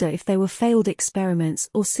wonder if they were failed experiments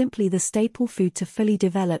or simply the staple food to fully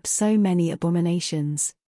develop so many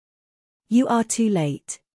abominations. You are too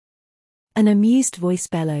late. An amused voice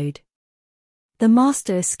bellowed. The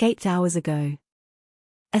master escaped hours ago.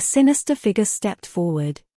 A sinister figure stepped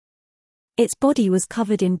forward. Its body was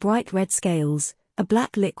covered in bright red scales, a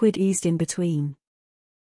black liquid oozed in between.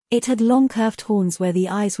 It had long curved horns where the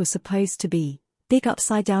eyes were supposed to be, big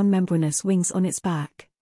upside-down membranous wings on its back.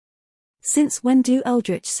 Since when do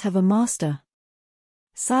eldritchs have a master?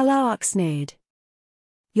 Salaak sneered.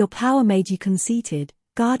 Your power made you conceited,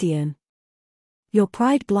 guardian. Your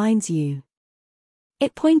pride blinds you.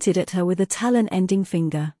 It pointed at her with a talon-ending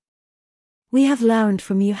finger. We have learned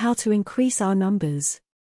from you how to increase our numbers.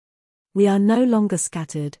 We are no longer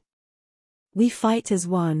scattered. We fight as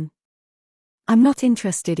one. I'm not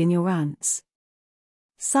interested in your rants.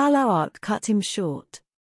 Salaak cut him short.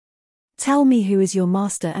 Tell me who is your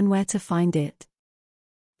master and where to find it.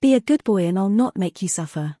 Be a good boy and I'll not make you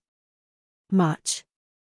suffer. Much.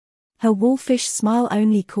 Her wolfish smile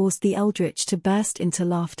only caused the eldritch to burst into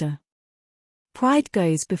laughter. Pride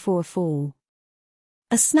goes before a fall.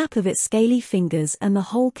 A snap of its scaly fingers and the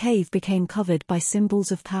whole cave became covered by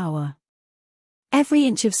symbols of power. Every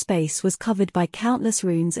inch of space was covered by countless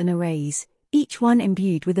runes and arrays, each one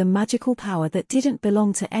imbued with a magical power that didn't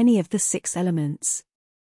belong to any of the 6 elements.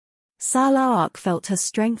 Salaak felt her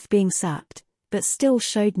strength being sapped, but still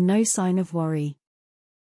showed no sign of worry.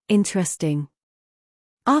 Interesting.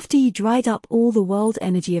 After you dried up all the world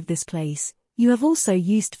energy of this place, you have also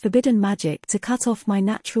used forbidden magic to cut off my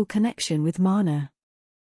natural connection with mana.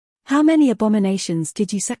 How many abominations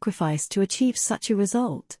did you sacrifice to achieve such a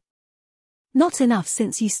result? Not enough,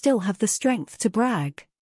 since you still have the strength to brag.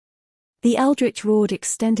 The eldritch roared,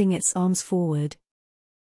 extending its arms forward.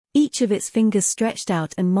 Each of its fingers stretched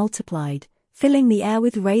out and multiplied, filling the air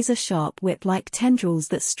with razor-sharp whip-like tendrils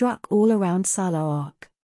that struck all around Salaak.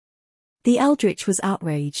 The eldritch was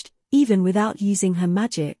outraged. Even without using her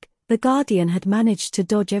magic, the guardian had managed to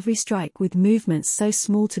dodge every strike with movements so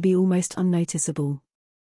small to be almost unnoticeable.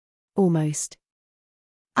 Almost.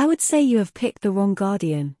 I would say you have picked the wrong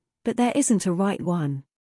guardian, but there isn't a right one.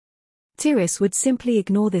 Tiris would simply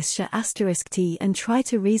ignore this *T and try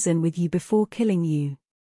to reason with you before killing you.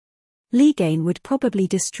 Ligain would probably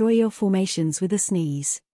destroy your formations with a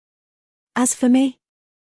sneeze. As for me,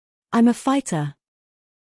 I'm a fighter.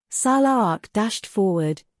 Salark dashed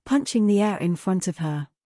forward, punching the air in front of her.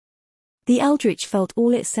 The eldritch felt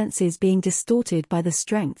all its senses being distorted by the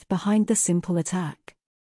strength behind the simple attack.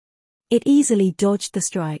 It easily dodged the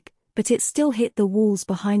strike, but it still hit the walls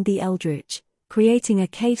behind the eldritch, creating a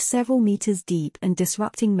cave several meters deep and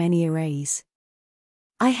disrupting many arrays.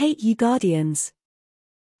 I hate you, Guardians.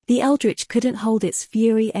 The eldritch couldn't hold its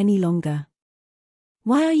fury any longer.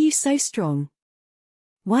 Why are you so strong?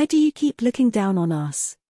 Why do you keep looking down on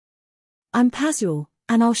us? I'm Pazul,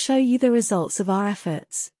 and I'll show you the results of our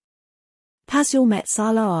efforts. Pazul met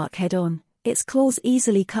Salark head-on, its claws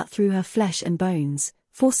easily cut through her flesh and bones,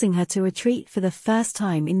 forcing her to retreat for the first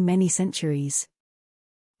time in many centuries.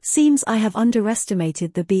 Seems I have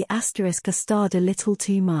underestimated the B***** a little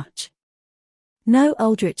too much. No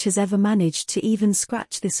eldritch has ever managed to even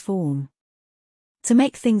scratch this form. To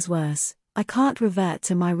make things worse, I can't revert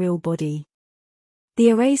to my real body.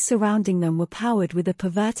 The arrays surrounding them were powered with a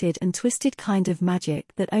perverted and twisted kind of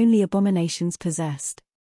magic that only abominations possessed.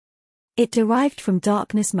 It derived from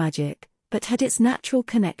darkness magic, but had its natural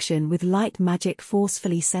connection with light magic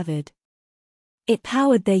forcefully severed. It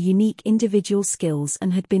powered their unique individual skills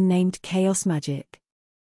and had been named chaos magic.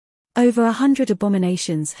 Over 100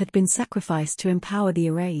 abominations had been sacrificed to empower the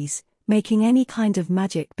arrays, making any kind of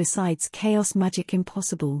magic besides chaos magic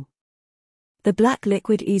impossible. The black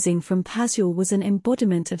liquid oozing from Pazul was an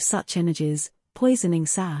embodiment of such energies, poisoning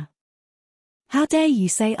Sa. How dare you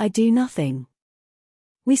say I do nothing?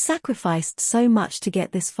 We sacrificed so much to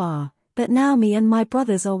get this far, but now me and my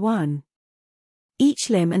brothers are one.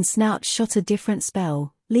 Each limb and snout shot a different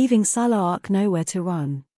spell, leaving Salark nowhere to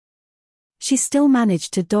run. She still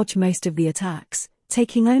managed to dodge most of the attacks,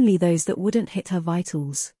 taking only those that wouldn't hit her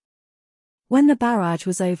vitals. When the barrage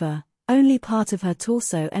was over, only part of her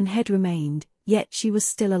torso and head remained, yet she was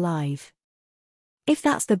still alive. If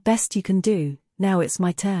that's the best you can do, now it's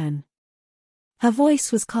my turn. Her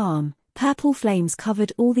voice was calm, purple flames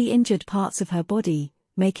covered all the injured parts of her body,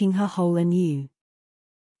 making her whole anew.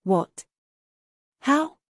 What?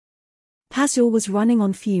 How? Pazul was running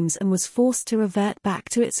on fumes and was forced to revert back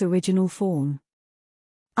to its original form.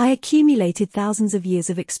 I accumulated thousands of years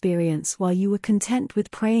of experience while you were content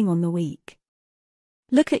with preying on the weak.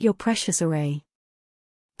 Look at your precious array.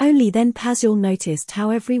 Only then Pazul noticed how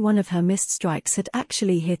every one of her missed strikes had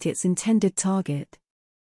actually hit its intended target.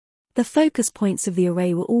 The focus points of the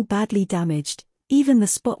array were all badly damaged, even the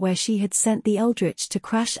spot where she had sent the eldritch to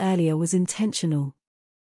crash earlier was intentional.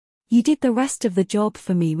 You did the rest of the job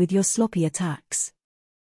for me with your sloppy attacks.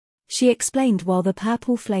 She explained while the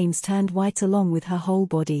purple flames turned white along with her whole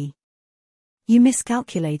body. You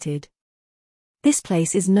miscalculated. This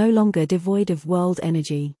place is no longer devoid of world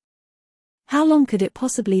energy. How long could it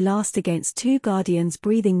possibly last against two guardians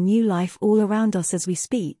breathing new life all around us as we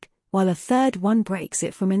speak, while a third one breaks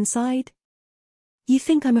it from inside? You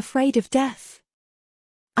think I'm afraid of death?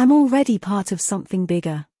 I'm already part of something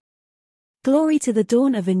bigger. Glory to the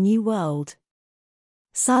dawn of a new world.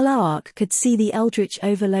 Salark could see the eldritch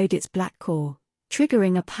overload its black core,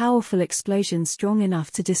 triggering a powerful explosion strong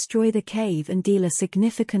enough to destroy the cave and deal a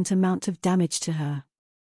significant amount of damage to her.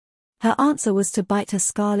 Her answer was to bite her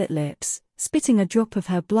scarlet lips, spitting a drop of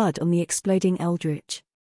her blood on the exploding eldritch.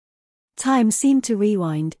 Time seemed to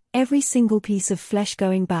rewind, every single piece of flesh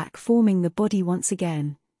going back, forming the body once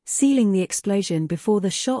again, sealing the explosion before the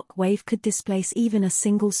shock wave could displace even a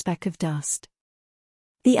single speck of dust.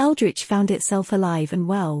 The eldritch found itself alive and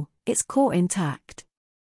well, its core intact.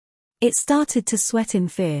 It started to sweat in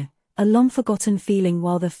fear, a long-forgotten feeling,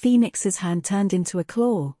 while the phoenix's hand turned into a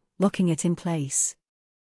claw, locking it in place.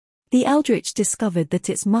 The eldritch discovered that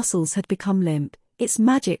its muscles had become limp, its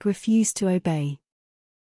magic refused to obey.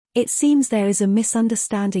 It seems there is a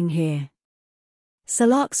misunderstanding here.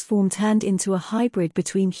 Salark's form turned into a hybrid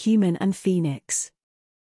between human and phoenix.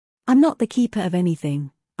 I'm not the keeper of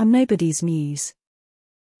anything, I'm nobody's muse.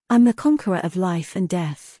 I'm the conqueror of life and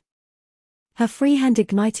death. Her free hand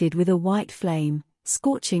ignited with a white flame,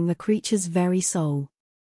 scorching the creature's very soul.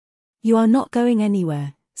 You are not going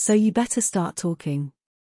anywhere, so you better start talking.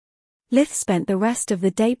 Lith spent the rest of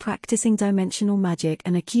the day practicing dimensional magic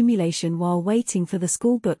and accumulation while waiting for the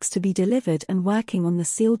school books to be delivered and working on the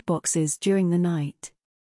sealed boxes during the night.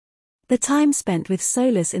 The time spent with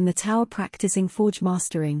Solus in the tower practicing forge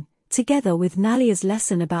mastering, together with Nalia's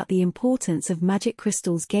lesson about the importance of magic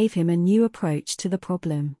crystals, gave him a new approach to the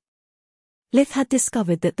problem. Lith had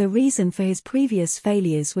discovered that the reason for his previous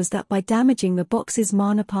failures was that by damaging the box's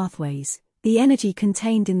mana pathways, the energy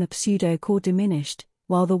contained in the pseudo-core diminished,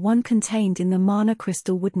 while the one contained in the mana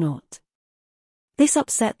crystal would not. This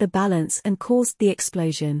upset the balance and caused the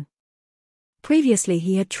explosion. Previously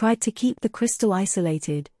he had tried to keep the crystal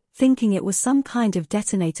isolated, thinking it was some kind of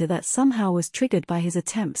detonator that somehow was triggered by his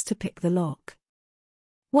attempts to pick the lock.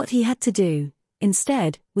 What he had to do,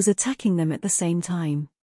 instead, was attacking them at the same time.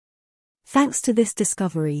 Thanks to this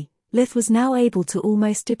discovery, Lith was now able to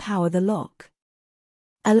almost depower the lock.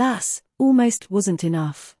 Alas, almost wasn't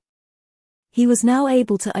enough. He was now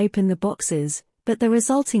able to open the boxes, but the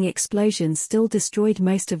resulting explosions still destroyed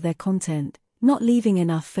most of their content, not leaving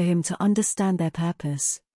enough for him to understand their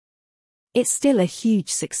purpose. It's still a huge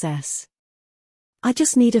success. I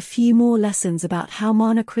just need a few more lessons about how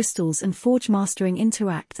mana crystals and forge mastering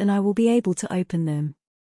interact and I will be able to open them.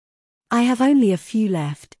 I have only a few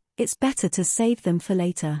left, it's better to save them for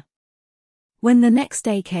later. When the next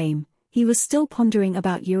day came, he was still pondering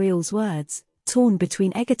about Uriel's words, torn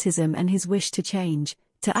between egotism and his wish to change,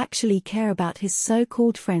 to actually care about his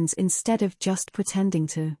so-called friends instead of just pretending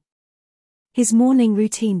to. His morning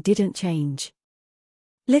routine didn't change.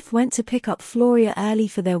 Lith went to pick up Floria early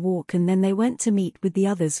for their walk and then they went to meet with the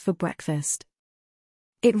others for breakfast.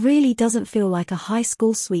 It really doesn't feel like a high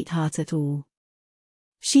school sweetheart at all.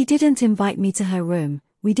 She didn't invite me to her room,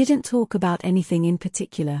 we didn't talk about anything in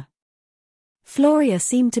particular. Floria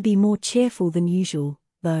seemed to be more cheerful than usual,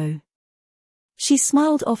 though. She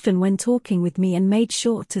smiled often when talking with me and made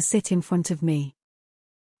sure to sit in front of me.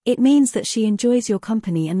 It means that she enjoys your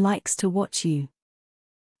company and likes to watch you.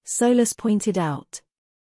 Solus pointed out.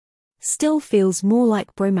 Still feels more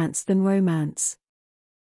like bromance than romance.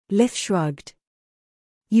 Lith shrugged.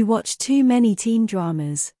 You watch too many teen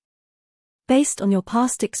dramas. Based on your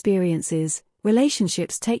past experiences,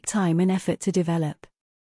 relationships take time and effort to develop.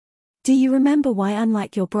 Do you remember why,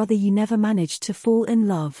 unlike your brother, you never managed to fall in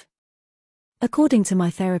love? According to my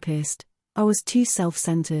therapist, I was too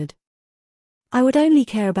self-centered. I would only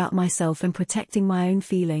care about myself and protecting my own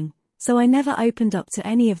feeling, so I never opened up to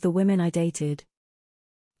any of the women I dated.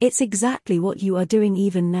 It's exactly what you are doing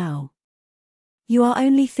even now. You are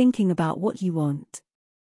only thinking about what you want.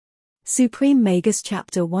 Supreme Magus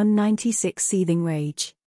Chapter 196 Seething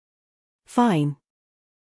Rage. Fine.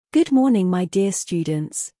 Good morning, my dear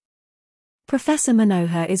students. Professor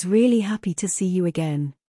Manohar is really happy to see you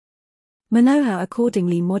again. Manohar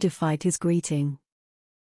accordingly modified his greeting.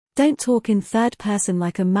 Don't talk in third person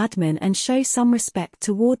like a madman and show some respect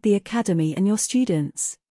toward the academy and your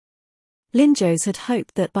students. Linjos had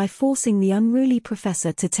hoped that by forcing the unruly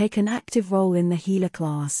professor to take an active role in the healer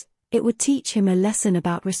class, it would teach him a lesson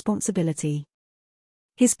about responsibility.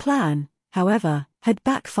 His plan, however, had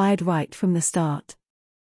backfired right from the start.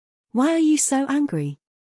 Why are you so angry?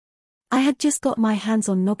 I had just got my hands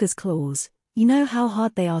on Nogga's claws, you know how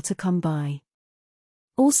hard they are to come by.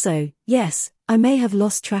 Also, yes, I may have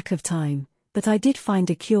lost track of time, but I did find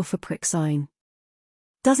a cure for Prixine.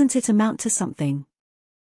 Doesn't it amount to something?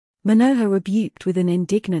 Manohar rebuked with an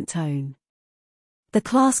indignant tone. The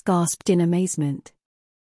class gasped in amazement.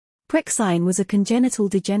 Prixine was a congenital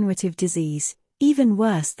degenerative disease, even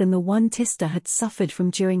worse than the one Tista had suffered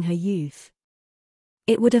from during her youth.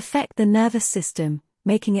 It would affect the nervous system,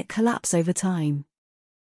 making it collapse over time.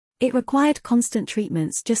 It required constant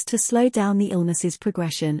treatments just to slow down the illness's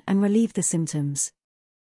progression and relieve the symptoms.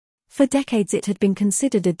 For decades it had been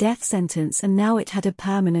considered a death sentence and now it had a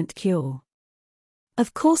permanent cure.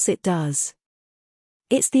 Of course it does.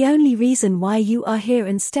 It's the only reason why you are here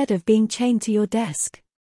instead of being chained to your desk.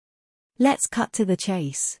 Let's cut to the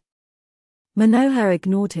chase. Manohar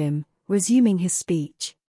ignored him, resuming his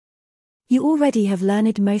speech. You already have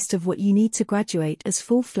learned most of what you need to graduate as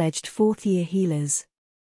full-fledged fourth-year healers.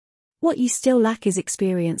 What you still lack is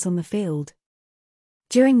experience on the field.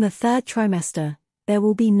 During the third trimester, there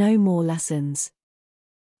will be no more lessons.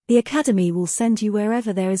 The academy will send you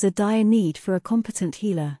wherever there is a dire need for a competent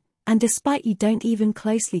healer, and despite you don't even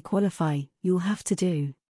closely qualify, you'll have to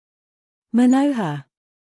do. Manohar.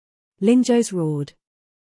 Linjos roared.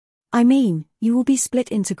 I mean, you will be split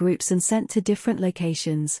into groups and sent to different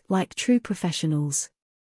locations, like true professionals.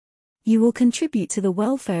 You will contribute to the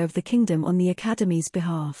welfare of the kingdom on the academy's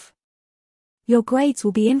behalf. Your grades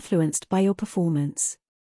will be influenced by your performance.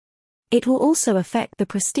 It will also affect the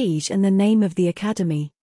prestige and the name of the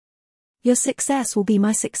academy. Your success will be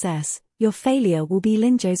my success, your failure will be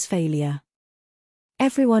Linjos' failure.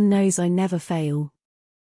 Everyone knows I never fail.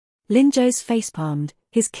 Linjos facepalmed,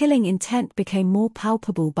 his killing intent became more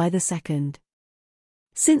palpable by the second.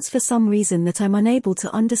 Since for some reason that I'm unable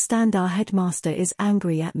to understand, our headmaster is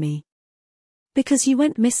angry at me. Because you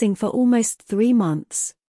went missing for almost 3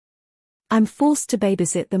 months. I'm forced to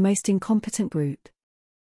babysit the most incompetent group.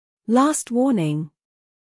 Last warning.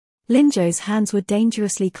 Linjos' hands were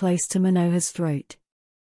dangerously close to Manohar's throat.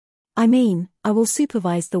 I mean, I will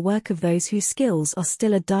supervise the work of those whose skills are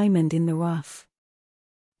still a diamond in the rough.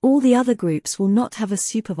 All the other groups will not have a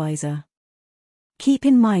supervisor. Keep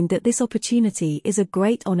in mind that this opportunity is a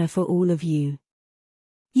great honor for all of you.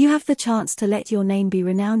 You have the chance to let your name be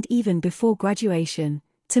renowned even before graduation,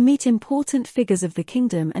 to meet important figures of the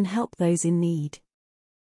kingdom and help those in need.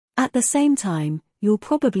 At the same time, you'll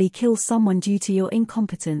probably kill someone due to your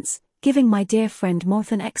incompetence, giving my dear friend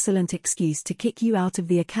Moth an excellent excuse to kick you out of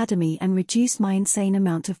the academy and reduce my insane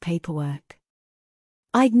amount of paperwork.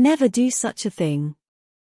 I'd never do such a thing.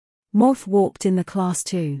 Moth walked in the class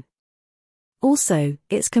too. Also,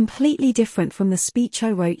 it's completely different from the speech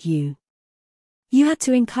I wrote you. You had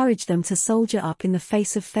to encourage them to soldier up in the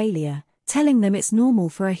face of failure, telling them it's normal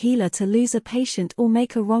for a healer to lose a patient or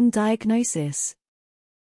make a wrong diagnosis.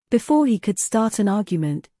 Before he could start an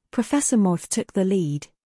argument, Professor Moth took the lead.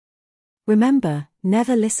 Remember,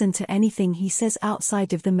 never listen to anything he says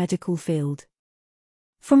outside of the medical field.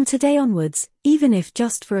 From today onwards, even if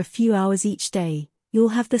just for a few hours each day, you'll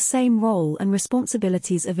have the same role and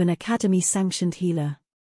responsibilities of an academy-sanctioned healer.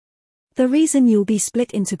 The reason you'll be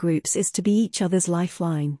split into groups is to be each other's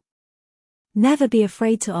lifeline. Never be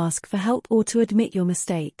afraid to ask for help or to admit your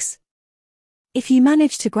mistakes. If you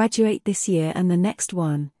manage to graduate this year and the next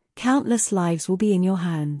one, countless lives will be in your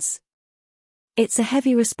hands. It's a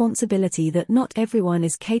heavy responsibility that not everyone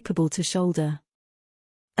is capable to shoulder.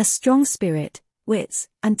 A strong spirit, wits,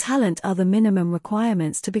 and talent are the minimum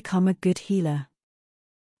requirements to become a good healer.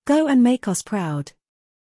 Go and make us proud.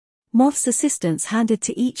 Moth's assistants handed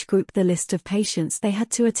to each group the list of patients they had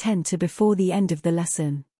to attend to before the end of the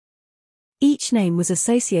lesson. Each name was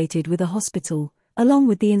associated with a hospital, along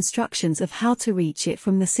with the instructions of how to reach it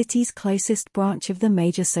from the city's closest branch of the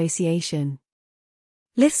major association.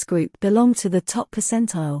 Lith's group belonged to the top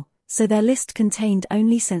percentile, so their list contained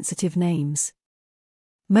only sensitive names.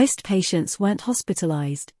 Most patients weren't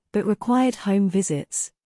hospitalized, but required home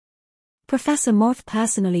visits. Professor Moth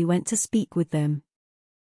personally went to speak with them.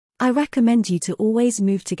 I recommend you to always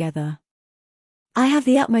move together. I have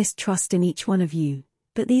the utmost trust in each one of you,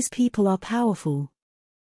 but these people are powerful.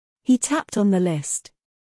 He tapped on the list.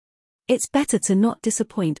 It's better to not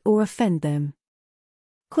disappoint or offend them.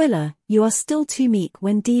 Quilla, you are still too meek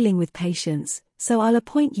when dealing with patients, so I'll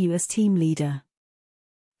appoint you as team leader.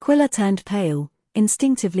 Quilla turned pale,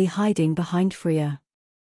 instinctively hiding behind Freya.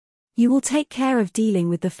 You will take care of dealing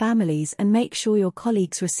with the families and make sure your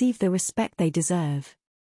colleagues receive the respect they deserve.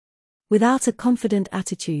 Without a confident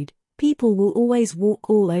attitude, people will always walk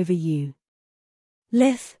all over you.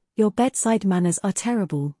 Lith, your bedside manners are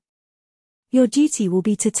terrible. Your duty will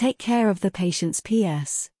be to take care of the patient's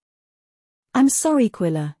PS. I'm sorry,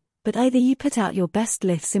 Quilla, but either you put out your best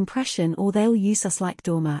Lith's impression or they'll use us like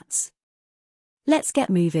doormats. Let's get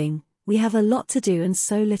moving, we have a lot to do and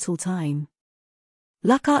so little time.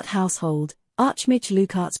 Lockhart household, Archmage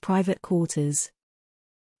Lucart's private quarters.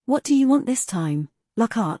 What do you want this time,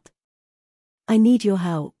 Lockhart? I need your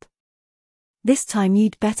help. This time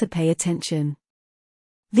you'd better pay attention.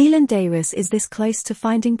 Velandaris is this close to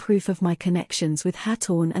finding proof of my connections with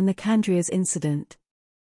Hatorn and the Candria's incident.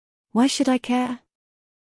 Why should I care?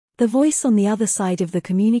 The voice on the other side of the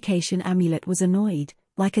communication amulet was annoyed,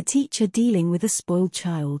 like a teacher dealing with a spoiled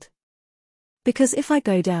child. Because if I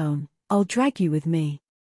go down, I'll drag you with me.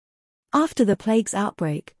 After the plague's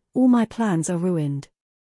outbreak, all my plans are ruined.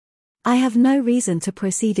 I have no reason to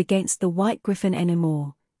proceed against the White Griffin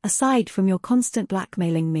anymore, aside from your constant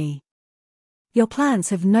blackmailing me. Your plans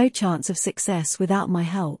have no chance of success without my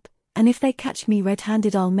help, and if they catch me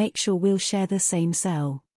red-handed I'll make sure we'll share the same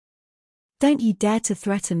cell. Don't you dare to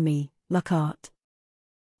threaten me, Lockhart.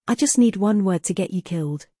 I just need one word to get you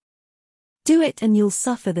killed. Do it and you'll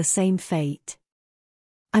suffer the same fate.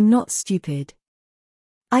 I'm not stupid.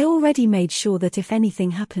 I already made sure that if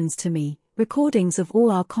anything happens to me, recordings of all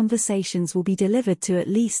our conversations will be delivered to at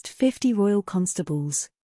least 50 royal constables.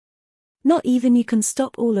 Not even you can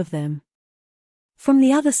stop all of them. From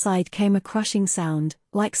the other side came a crushing sound,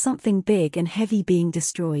 like something big and heavy being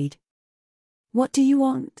destroyed. What do you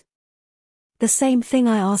want? The same thing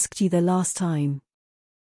I asked you the last time.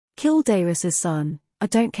 Kill Darius's son, I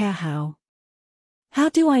don't care how. How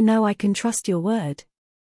do I know I can trust your word?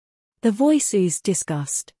 The voice oozed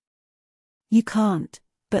disgust. You can't,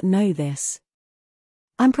 but know this.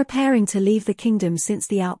 I'm preparing to leave the kingdom since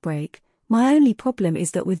the outbreak. My only problem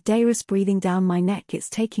is that with Darius breathing down my neck it's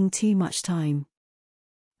taking too much time.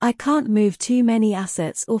 I can't move too many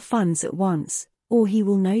assets or funds at once, or he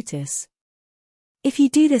will notice. If you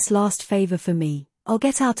do this last favor for me, I'll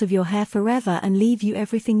get out of your hair forever and leave you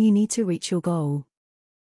everything you need to reach your goal.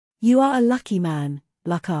 You are a lucky man,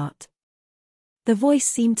 Lockhart. The voice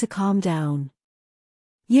seemed to calm down.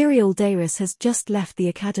 Uriel Darius has just left the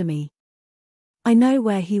academy. I know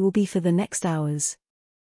where he will be for the next hours.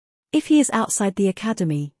 If he is outside the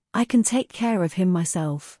academy, I can take care of him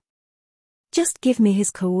myself. Just give me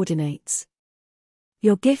his coordinates.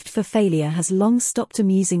 Your gift for failure has long stopped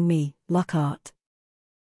amusing me, Lockhart.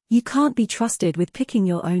 You can't be trusted with picking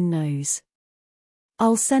your own nose.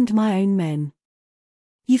 I'll send my own men.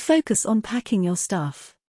 You focus on packing your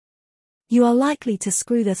stuff. You are likely to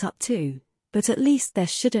screw that up too, but at least there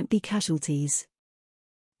shouldn't be casualties.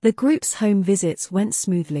 The group's home visits went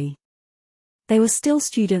smoothly. They were still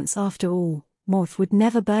students after all. Morph would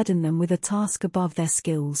never burden them with a task above their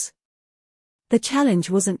skills. The challenge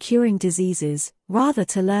wasn't curing diseases, rather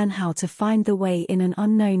to learn how to find the way in an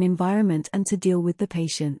unknown environment and to deal with the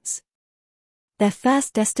patients. Their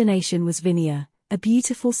first destination was Vinia, a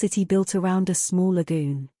beautiful city built around a small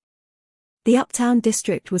lagoon. The uptown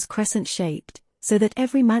district was crescent-shaped, so that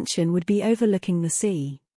every mansion would be overlooking the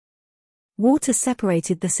sea. Water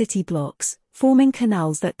separated the city blocks, forming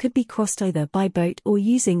canals that could be crossed either by boat or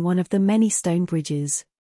using one of the many stone bridges.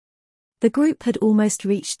 The group had almost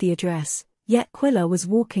reached the address, yet Quilla was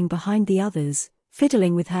walking behind the others,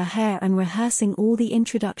 fiddling with her hair and rehearsing all the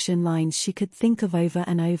introduction lines she could think of over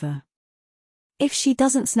and over. If she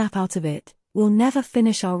doesn't snap out of it, we'll never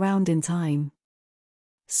finish our round in time.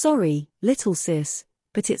 Sorry, little sis,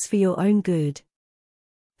 but it's for your own good.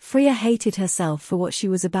 Freya hated herself for what she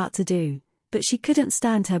was about to do, but she couldn't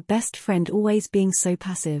stand her best friend always being so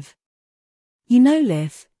passive. You know,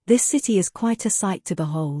 Lith, this city is quite a sight to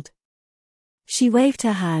behold. She waved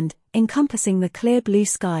her hand, encompassing the clear blue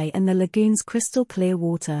sky and the lagoon's crystal clear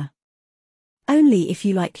water. Only if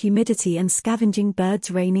you like humidity and scavenging birds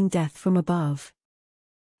raining death from above.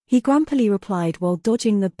 He grumpily replied while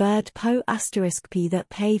dodging the bird **p that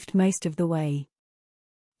paved most of the way.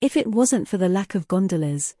 If it wasn't for the lack of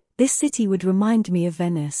gondolas, this city would remind me of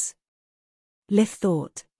Venice. Lith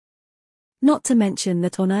thought. Not to mention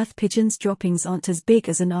that on Earth pigeons' droppings aren't as big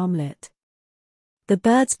as an armlet. The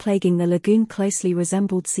birds plaguing the lagoon closely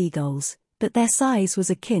resembled seagulls, but their size was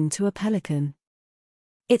akin to a pelican.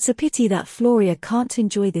 It's a pity that Floria can't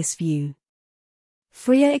enjoy this view.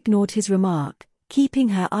 Freya ignored his remark, keeping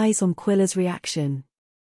her eyes on Quilla's reaction.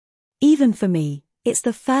 Even for me, it's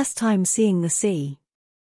the first time seeing the sea.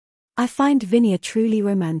 I find Vinia truly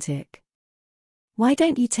romantic. Why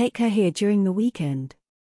don't you take her here during the weekend?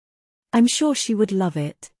 I'm sure she would love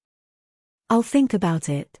it. I'll think about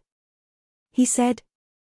it. He said.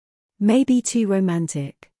 Maybe too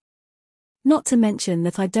romantic. Not to mention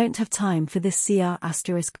that I don't have time for this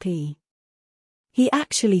CR**P. He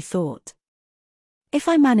actually thought. If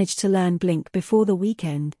I manage to learn Blink before the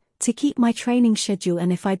weekend, to keep my training schedule,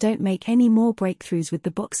 and if I don't make any more breakthroughs with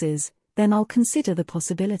the boxes, then I'll consider the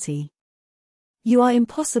possibility. You are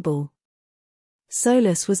impossible.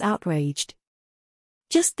 Solus was outraged.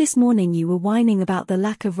 Just this morning you were whining about the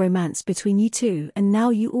lack of romance between you two, and now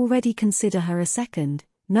you already consider her a second,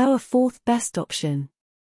 no, a fourth best option.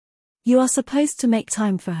 You are supposed to make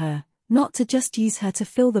time for her, not to just use her to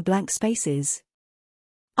fill the blank spaces.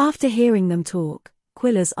 After hearing them talk,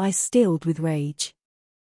 Quilla's eyes stilled with rage.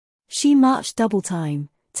 She marched double time,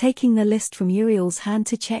 taking the list from Uriel's hand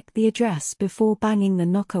to check the address before banging the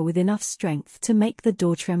knocker with enough strength to make the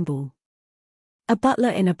door tremble. A butler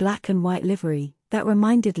in a black and white livery, that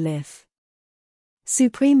reminded Lith.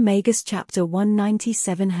 Supreme Magus Chapter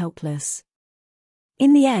 197 Helpless.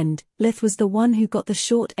 In the end, Lith was the one who got the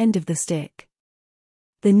short end of the stick.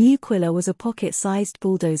 The new Quilla was a pocket-sized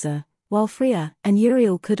bulldozer, while Freya and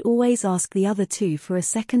Uriel could always ask the other two for a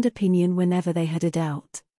second opinion whenever they had a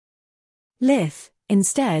doubt. Lith,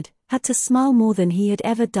 instead, had to smile more than he had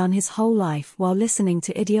ever done his whole life while listening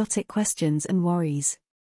to idiotic questions and worries.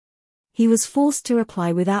 He was forced to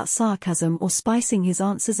reply without sarcasm or spicing his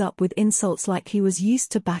answers up with insults like he was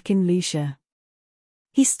used to back in Lucia.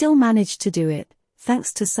 He still managed to do it,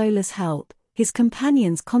 thanks to Sola's help, his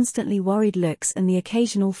companions' constantly worried looks and the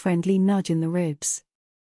occasional friendly nudge in the ribs.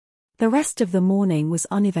 The rest of the morning was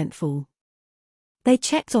uneventful. They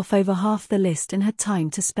checked off over half the list and had time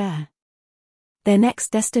to spare. Their next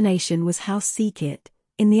destination was House Seekit,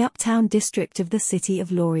 in the uptown district of the city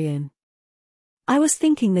of Lorien. I was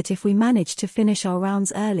thinking that if we managed to finish our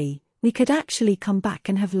rounds early, we could actually come back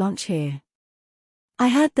and have lunch here. I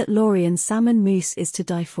heard that Lorien salmon mousse is to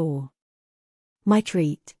die for. My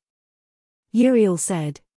treat. Uriel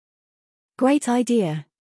said. Great idea.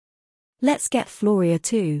 Let's get Floria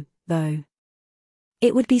too, though.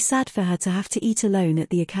 It would be sad for her to have to eat alone at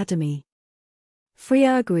the academy.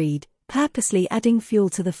 Freya agreed, purposely adding fuel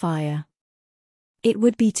to the fire. It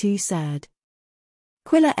would be too sad.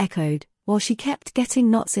 Quilla echoed, while she kept getting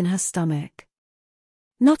knots in her stomach.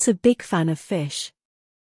 Not a big fan of fish.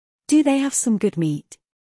 Do they have some good meat?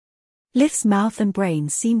 Lith's mouth and brain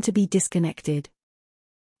seemed to be disconnected.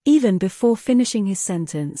 Even before finishing his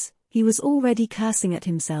sentence, he was already cursing at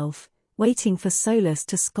himself, waiting for Solus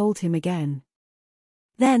to scold him again.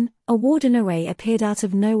 Then, a warden array appeared out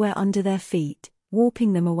of nowhere under their feet,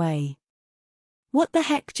 warping them away. What the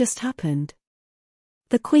heck just happened?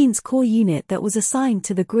 The Queen's core unit that was assigned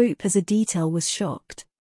to the group as a detail was shocked.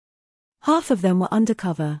 Half of them were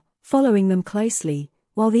undercover, following them closely,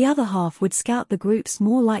 while the other half would scout the group's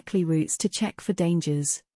more likely routes to check for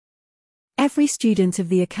dangers. Every student of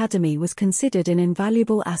the academy was considered an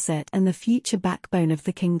invaluable asset and the future backbone of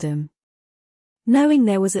the kingdom. Knowing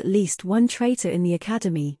there was at least one traitor in the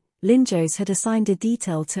academy, Minze had assigned a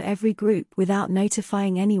detail to every group without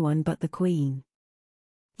notifying anyone but the Queen.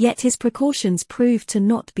 Yet his precautions proved to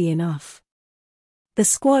not be enough. The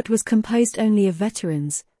squad was composed only of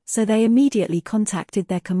veterans, so they immediately contacted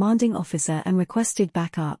their commanding officer and requested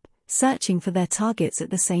backup, searching for their targets at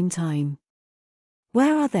the same time.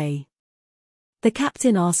 "Where are they?" the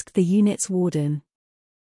captain asked the unit's warden.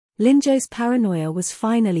 Minze's paranoia was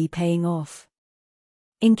finally paying off.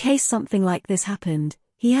 In case something like this happened,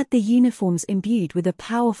 he had the uniforms imbued with a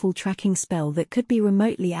powerful tracking spell that could be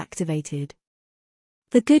remotely activated.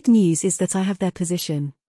 "The good news is that I have their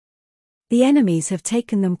position. The enemies have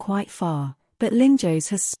taken them quite far, but Minze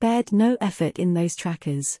has spared no effort in those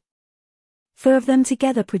trackers. 4 of them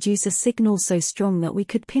together produce a signal so strong that we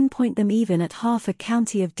could pinpoint them even at half a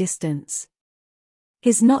county of distance."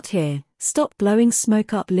 "He's not here, stop blowing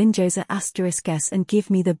smoke up Minze's *s and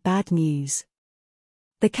give me the bad news,"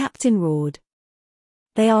 the captain roared.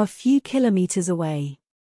 "They are a few kilometers away.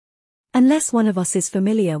 Unless one of us is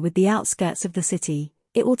familiar with the outskirts of the city,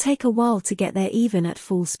 it will take a while to get there even at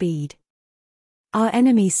full speed. Our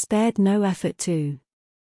enemies spared no effort too."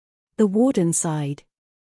 The warden sighed.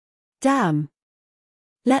 "Damn.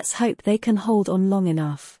 Let's hope they can hold on long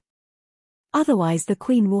enough. Otherwise the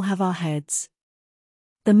Queen will have our heads."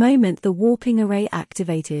 The moment the warping array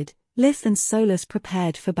activated, Lith and Solus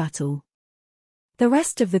prepared for battle. The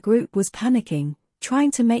rest of the group was panicking,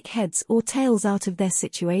 trying to make heads or tails out of their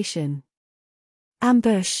situation.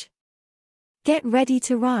 "Ambush! Get ready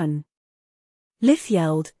to run!" Lith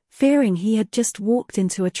yelled, fearing he had just walked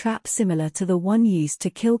into a trap similar to the one used to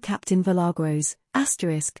kill Captain Valagros,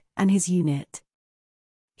 and his unit.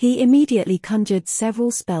 He immediately conjured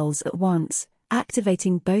several spells at once,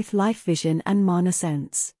 activating both life vision and mana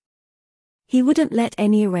sense. He wouldn't let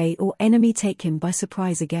any array or enemy take him by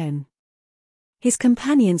surprise again. His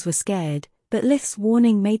companions were scared, but Lith's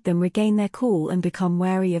warning made them regain their cool and become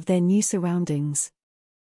wary of their new surroundings.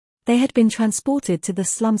 They had been transported to the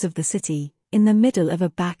slums of the city, in the middle of a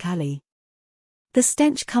back alley. The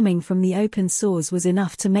stench coming from the open sores was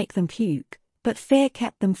enough to make them puke, but fear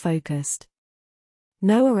kept them focused.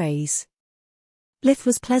 No arrays. Lith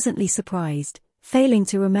was pleasantly surprised, failing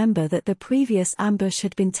to remember that the previous ambush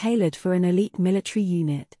had been tailored for an elite military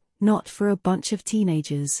unit, not for a bunch of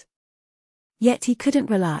teenagers. Yet he couldn't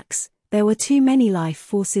relax, there were too many life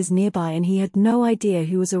forces nearby and he had no idea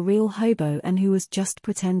who was a real hobo and who was just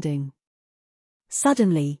pretending.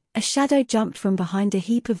 Suddenly, a shadow jumped from behind a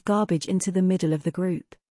heap of garbage into the middle of the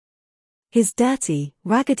group. His dirty,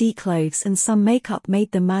 raggedy clothes and some makeup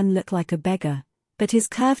made the man look like a beggar, but his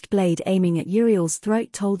curved blade aiming at Uriel's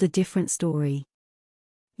throat told a different story.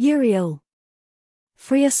 "Uriel!"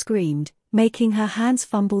 Freya screamed, making her hands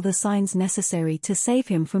fumble the signs necessary to save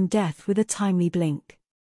him from death with a timely blink.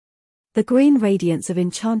 The green radiance of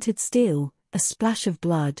enchanted steel, a splash of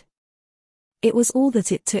blood. It was all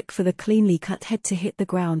that it took for the cleanly cut head to hit the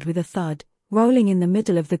ground with a thud, rolling in the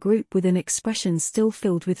middle of the group with an expression still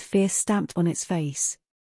filled with fear stamped on its face.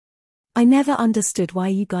 "I never understood why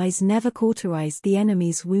you guys never cauterized the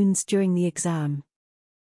enemy's wounds during the exam.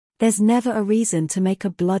 There's never a reason to make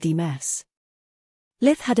a bloody mess."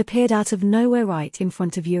 Lith had appeared out of nowhere right in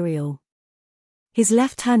front of Uriel. His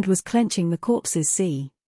left hand was clenching the corpse's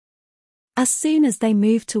C. As soon as they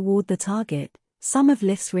moved toward the target, some of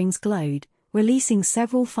Lith's rings glowed, releasing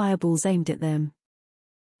several fireballs aimed at them.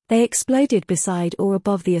 They exploded beside or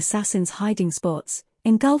above the assassins' hiding spots,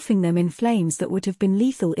 engulfing them in flames that would have been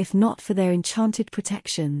lethal if not for their enchanted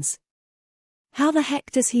protections. "How the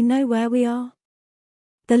heck does he know where we are?"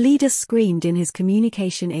 The leader screamed in his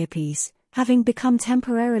communication earpiece, having become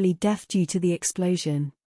temporarily deaf due to the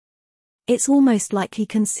explosion. "It's almost like he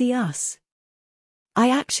can see us." "I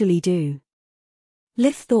actually do,"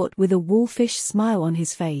 Lith thought with a wolfish smile on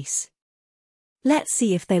his face. "Let's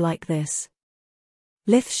see if they like this."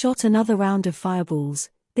 Lith shot another round of fireballs,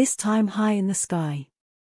 this time high in the sky.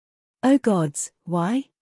 Oh gods, why?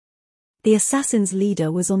 The assassin's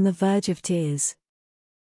leader was on the verge of tears.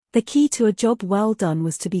 The key to a job well done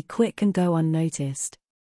was to be quick and go unnoticed.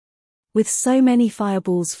 With so many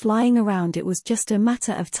fireballs flying around, it was just a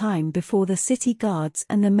matter of time before the city guards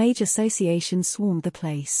and the mage association swarmed the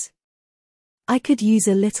place. I could use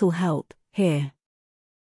a little help, here,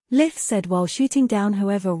 Lith said while shooting down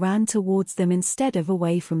whoever ran towards them instead of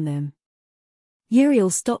away from them. Uriel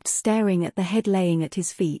stopped staring at the head laying at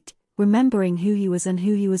his feet, remembering who he was and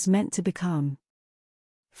who he was meant to become.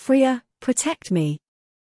 Freya, protect me.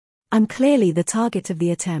 I'm clearly the target of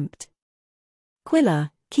the attempt.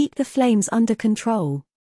 Quilla, keep the flames under control.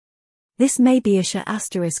 This may be a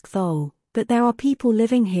 *thol, but there are people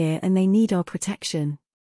living here and they need our protection.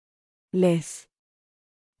 Lith.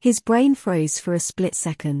 His brain froze for a split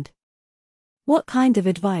second. What kind of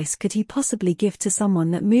advice could he possibly give to someone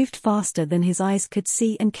that moved faster than his eyes could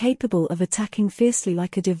see and capable of attacking fiercely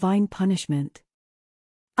like a divine punishment?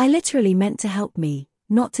 I literally meant to help me,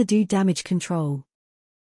 not to do damage control.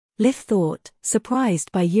 Lith thought,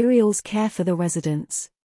 surprised by Uriel's care for the residents.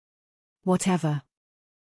 Whatever.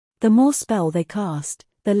 The more spell they cast,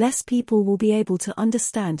 the less people will be able to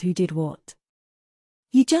understand who did what.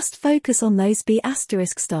 You just focus on those ****,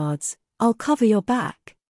 I'll cover your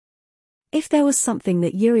back. If there was something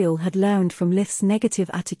that Uriel had learned from Lith's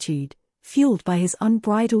negative attitude, fueled by his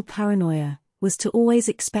unbridled paranoia, was to always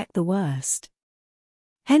expect the worst.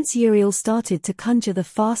 Hence Uriel started to conjure the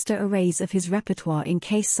faster arrays of his repertoire in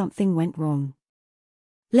case something went wrong.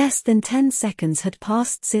 Less than 10 seconds had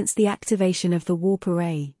passed since the activation of the warp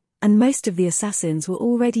array, and most of the assassins were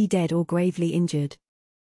already dead or gravely injured. ****.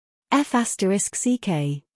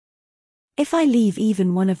 If I leave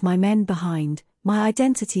even one of my men behind, my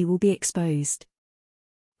identity will be exposed.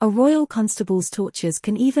 A royal constable's tortures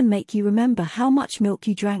can even make you remember how much milk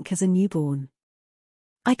you drank as a newborn.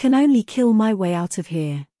 I can only kill my way out of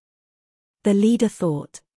here. The leader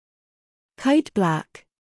thought. Code black.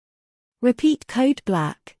 Repeat code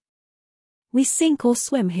black. We sink or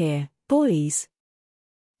swim here, boys.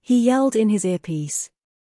 He yelled in his earpiece.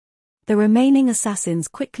 The remaining assassins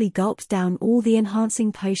quickly gulped down all the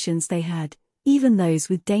enhancing potions they had, even those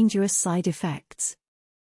with dangerous side effects.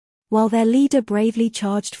 While their leader bravely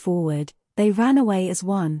charged forward, they ran away as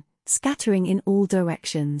one, scattering in all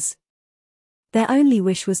directions. Their only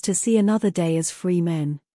wish was to see another day as free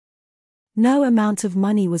men. No amount of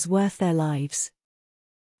money was worth their lives.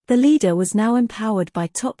 The leader was now empowered by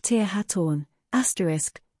top-tier Hatorn,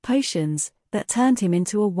 * potions, that turned him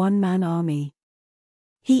into a one-man army.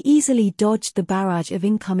 He easily dodged the barrage of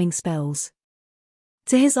incoming spells.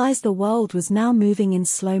 To his eyes the world was now moving in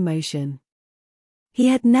slow motion. He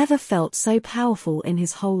had never felt so powerful in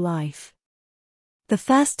his whole life. The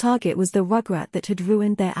first target was the rugrat that had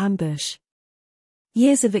ruined their ambush.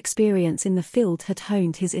 Years of experience in the field had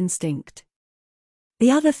honed his instinct.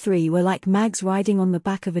 The other three were like Mags riding on the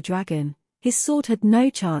back of a dragon. His sword had no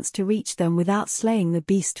chance to reach them without slaying the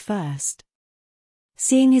beast first.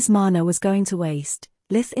 Seeing his mana was going to waste,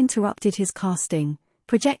 Lith interrupted his casting,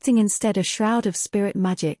 projecting instead a shroud of spirit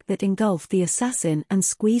magic that engulfed the assassin and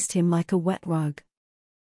squeezed him like a wet rug.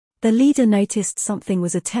 The leader noticed something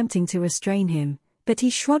was attempting to restrain him, but he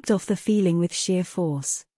shrugged off the feeling with sheer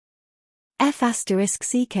force. ****.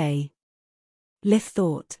 Lith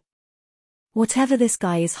thought. Whatever this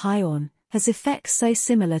guy is high on, has effects so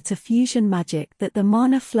similar to fusion magic that the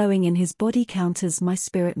mana flowing in his body counters my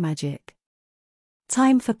spirit magic.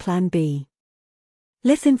 Time for Plan B.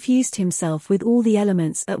 Lith infused himself with all the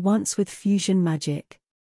elements at once with fusion magic.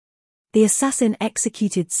 The assassin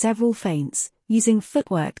executed several feints, using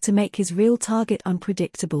footwork to make his real target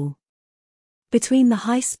unpredictable. Between the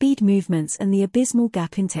high-speed movements and the abysmal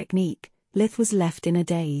gap in technique, Lith was left in a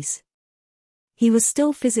daze. He was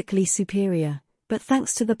still physically superior, but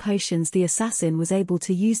thanks to the potions the assassin was able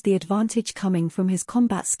to use the advantage coming from his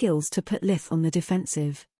combat skills to put Lith on the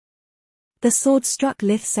defensive. The sword struck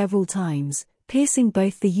Lith several times, piercing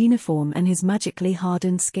both the uniform and his magically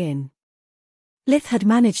hardened skin. Lith had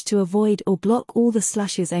managed to avoid or block all the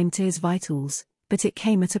slashes aimed to his vitals, but it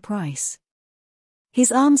came at a price. His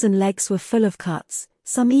arms and legs were full of cuts,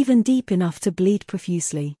 some even deep enough to bleed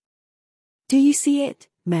profusely. Do you see it,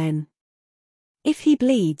 men? If he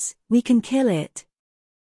bleeds, we can kill it.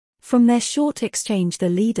 From their short exchange the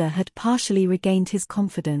leader had partially regained his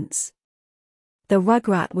confidence. The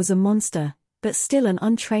rugrat was a monster, but still an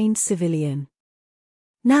untrained civilian.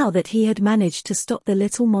 Now that he had managed to stop the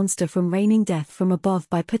little monster from raining death from above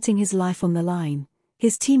by putting his life on the line,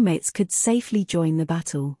 his teammates could safely join the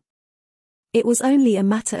battle. It was only a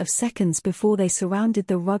matter of seconds before they surrounded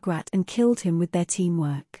the rugrat and killed him with their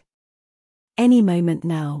teamwork. Any moment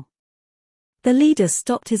now. The leader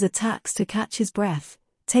stopped his attacks to catch his breath,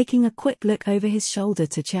 taking a quick look over his shoulder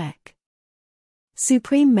to check.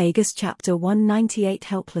 Supreme Magus Chapter 198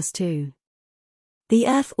 Helpless 2. The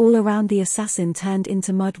earth all around the assassin turned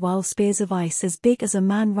into mud while spears of ice as big as a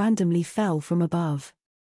man randomly fell from above.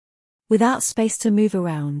 Without space to move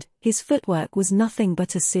around, his footwork was nothing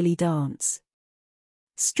but a silly dance.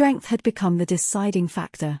 Strength had become the deciding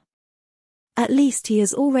factor. At least he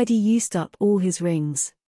has already used up all his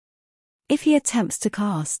rings. If he attempts to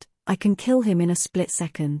cast, I can kill him in a split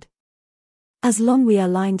second. As long as we are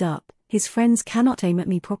lined up, his friends cannot aim at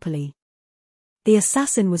me properly. The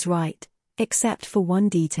assassin was right, except for one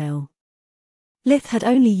detail. Lith had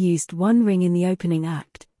only used one ring in the opening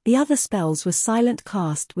act, the other spells were silent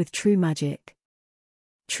cast with true magic.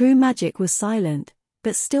 True magic was silent,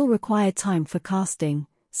 but still required time for casting,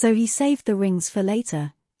 so he saved the rings for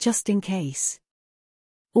later, just in case.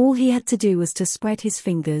 All he had to do was to spread his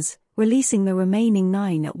fingers, releasing the remaining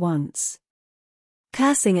 9 at once.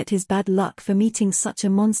 Cursing at his bad luck for meeting such a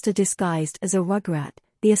monster disguised as a rugrat,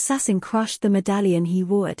 the assassin crushed the medallion he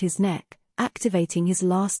wore at his neck, activating his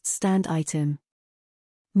last stand item.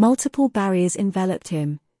 Multiple barriers enveloped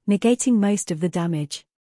him, negating most of the damage.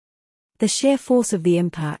 The sheer force of the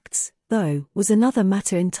impacts, though, was another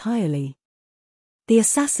matter entirely. The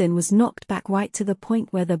assassin was knocked back right to the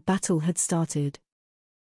point where the battle had started.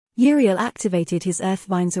 Uriel activated his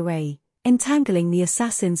Earthvines array, entangling the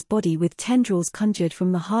assassin's body with tendrils conjured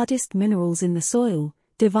from the hardest minerals in the soil,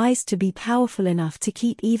 devised to be powerful enough to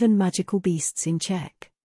keep even magical beasts in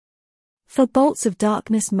check. 4 bolts of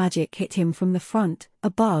darkness magic hit him from the front,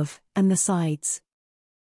 above, and the sides.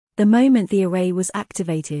 The moment the array was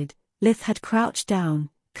activated, Lith had crouched down,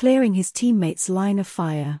 clearing his teammates' line of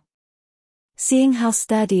fire. Seeing how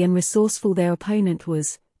sturdy and resourceful their opponent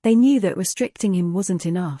was, they knew that restricting him wasn't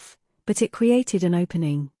enough, but it created an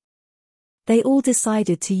opening. They all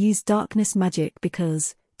decided to use darkness magic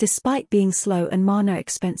because, despite being slow and mana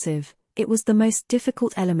expensive, it was the most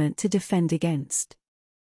difficult element to defend against.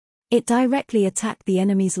 It directly attacked the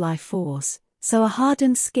enemy's life force, so a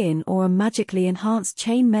hardened skin or a magically enhanced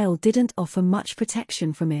chainmail didn't offer much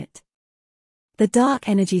protection from it. The dark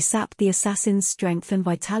energy sapped the assassin's strength and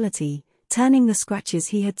vitality, turning the scratches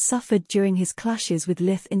he had suffered during his clashes with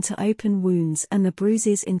Lith into open wounds and the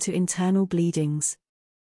bruises into internal bleedings.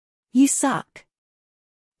 "You suck."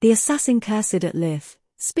 The assassin cursed at Lith,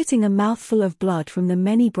 spitting a mouthful of blood from the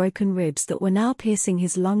many broken ribs that were now piercing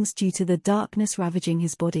his lungs due to the darkness ravaging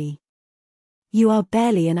his body. "You are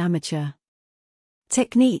barely an amateur.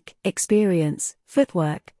 Technique, experience,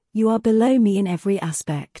 footwork, you are below me in every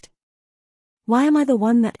aspect. Why am I the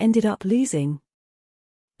one that ended up losing?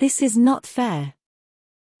 This is not fair."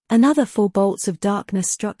 Another 4 bolts of darkness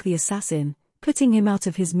struck the assassin, putting him out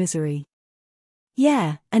of his misery.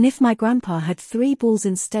 "Yeah, and if my grandpa had 3 balls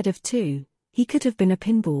instead of 2, he could have been a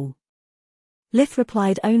pinball." Lith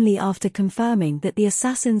replied only after confirming that the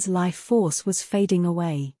assassin's life force was fading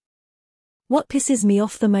away. "What pisses me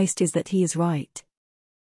off the most is that he is right.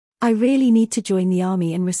 I really need to join the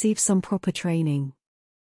army and receive some proper training.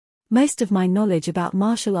 Most of my knowledge about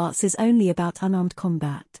martial arts is only about unarmed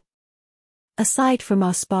combat. Aside from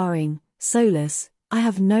our sparring, Solus, I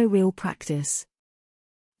have no real practice.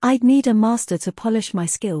 I'd need a master to polish my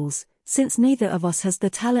skills, since neither of us has the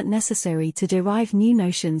talent necessary to derive new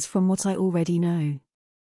notions from what I already know.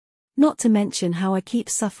 Not to mention how I keep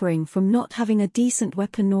suffering from not having a decent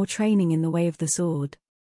weapon nor training in the way of the sword.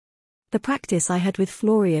 The practice I had with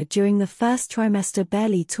Floria during the first trimester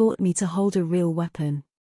barely taught me to hold a real weapon.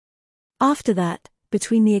 After that,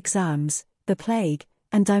 between the exams, the plague,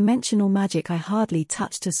 and dimensional magic, I hardly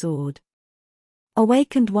touched a sword.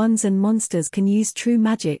 Awakened ones and monsters can use true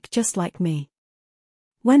magic just like me.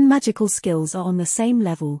 When magical skills are on the same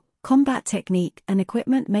level, combat technique and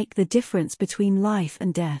equipment make the difference between life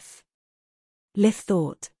and death." Lith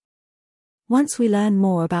thought. "Once we learn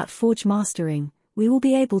more about forge mastering, we will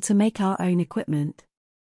be able to make our own equipment."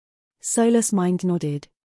 Solus' mind nodded.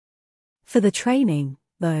 "For the training,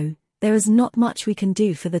 though, there is not much we can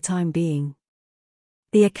do for the time being.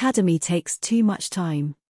 The academy takes too much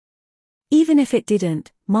time. Even if it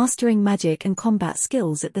didn't, mastering magic and combat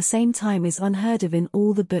skills at the same time is unheard of in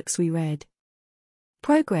all the books we read.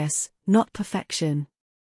 Progress, not perfection.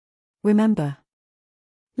 Remember."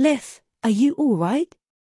 "Lith, are you all right?"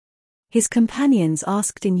 his companions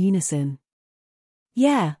asked in unison.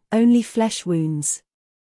 "Yeah, only flesh wounds."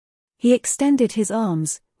 He extended his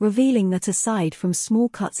arms, revealing that aside from small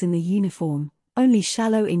cuts in the uniform, only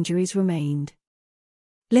shallow injuries remained.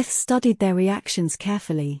 Lith studied their reactions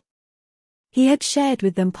carefully. He had shared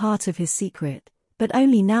with them part of his secret, but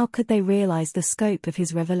only now could they realize the scope of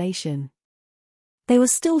his revelation. They were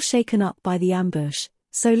still shaken up by the ambush,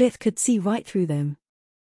 so Lith could see right through them.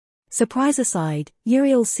 Surprise aside,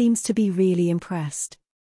 Uriel seems to be really impressed.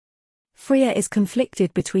 Freya is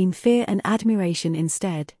conflicted between fear and admiration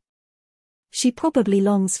instead. She probably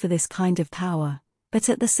longs for this kind of power, but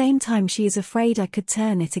at the same time she is afraid I could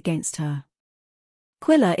turn it against her.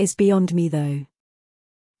 Quilla is beyond me though.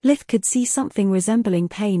 Lith could see something resembling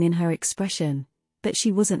pain in her expression, but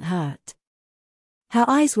she wasn't hurt. Her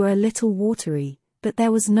eyes were a little watery, but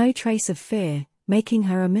there was no trace of fear, making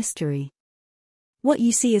her a mystery. What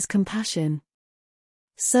you see is compassion.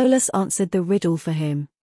 Solus answered the riddle for him.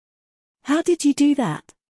 How did you do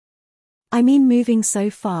that? I mean moving so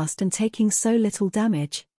fast and taking so little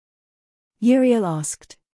damage. Uriel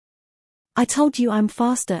asked. I told you I'm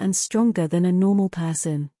faster and stronger than a normal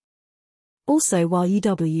person. Also while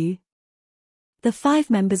UW. The 5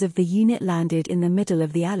 members of the unit landed in the middle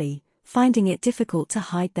of the alley, finding it difficult to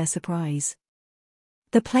hide their surprise.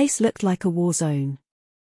 The place looked like a war zone.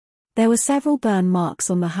 There were several burn marks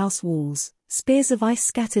on the house walls, spears of ice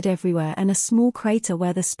scattered everywhere and a small crater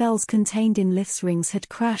where the spells contained in Lith's rings had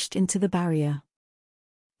crashed into the barrier.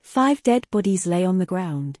 5 dead bodies lay on the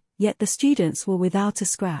ground, yet the students were without a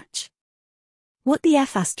scratch. What the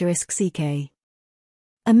F***CK?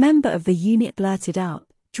 A member of the unit blurted out,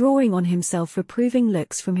 drawing on himself reproving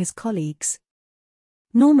looks from his colleagues.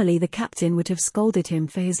 Normally the captain would have scolded him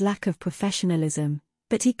for his lack of professionalism,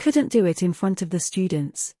 but he couldn't do it in front of the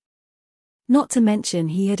students. Not to mention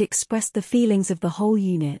he had expressed the feelings of the whole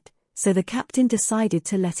unit, so the captain decided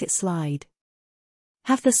to let it slide.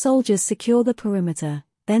 Have the soldiers secure the perimeter,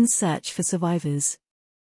 then search for survivors.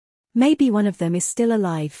 Maybe one of them is still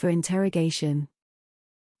alive for interrogation.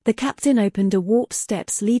 The captain opened a warp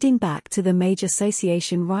steps leading back to the Mage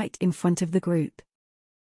Association right in front of the group.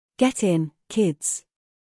 Get in, kids.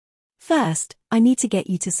 First, I need to get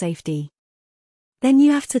you to safety. Then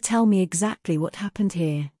you have to tell me exactly what happened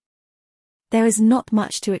here. There is not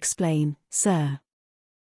much to explain, sir.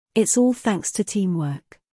 It's all thanks to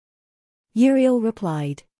teamwork. Uriel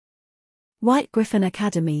replied. White Griffin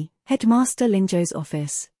Academy, Headmaster Linjo's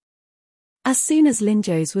office. As soon as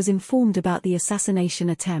Linjo's was informed about the assassination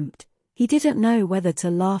attempt, he didn't know whether to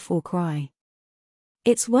laugh or cry.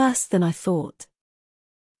 It's worse than I thought.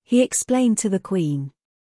 He explained to the Queen.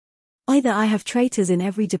 Either I have traitors in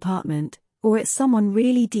every department, or it's someone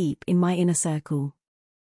really deep in my inner circle.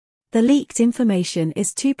 The leaked information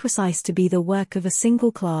is too precise to be the work of a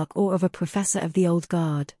single clerk or of a professor of the old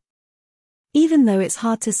guard. Even though it's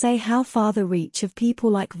hard to say how far the reach of people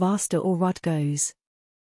like Vasta or Rod goes.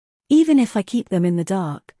 Even if I keep them in the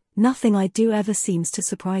dark, nothing I do ever seems to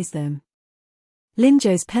surprise them.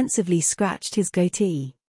 Linjo's pensively scratched his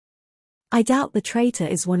goatee. I doubt the traitor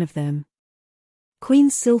is one of them. Queen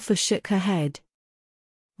Sylpha shook her head.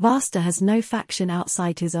 Vasta has no faction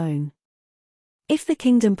outside his own. If the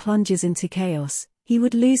kingdom plunges into chaos, he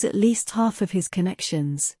would lose at least half of his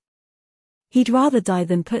connections. He'd rather die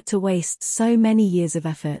than put to waste so many years of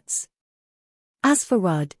efforts. As for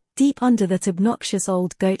Rudd, deep under that obnoxious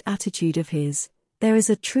old goat attitude of his, there is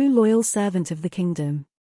a true loyal servant of the kingdom.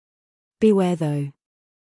 Beware though.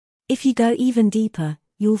 If you go even deeper,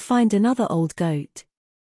 you'll find another old goat.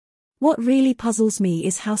 What really puzzles me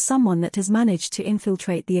is how someone that has managed to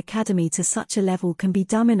infiltrate the academy to such a level can be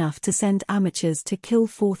dumb enough to send amateurs to kill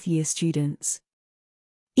 4th-year students.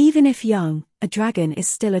 Even if young, a dragon is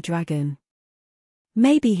still a dragon.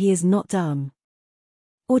 Maybe he is not dumb.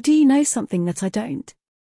 Or do you know something that I don't?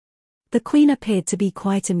 The Queen appeared to be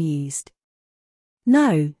quite amused.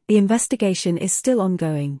 No, the investigation is still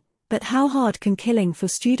ongoing, but how hard can killing for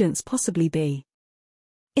students possibly be?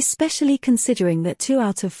 Especially considering that 2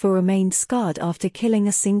 out of 4 remained scarred after killing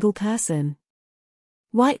a single person.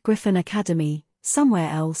 White Griffin Academy, somewhere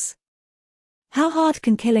else. How hard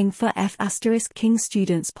can killing for F***King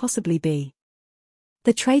students possibly be?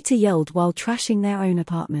 The traitor yelled while trashing their own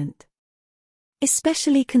apartment.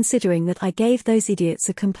 Especially considering that I gave those idiots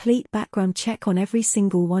a complete background check on every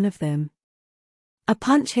single one of them. A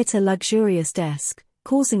punch hit a luxurious desk,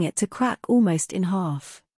 causing it to crack almost in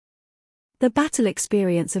half. The battle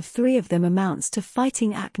experience of 3 of them amounts to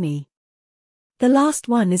fighting acne. The last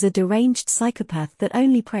one is a deranged psychopath that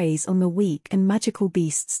only preys on the weak and magical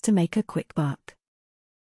beasts to make a quick buck.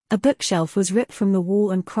 A bookshelf was ripped from the wall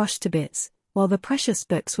and crushed to bits, while the precious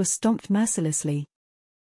books were stomped mercilessly.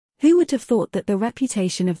 Who would have thought that the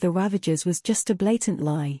reputation of the Ravagers was just a blatant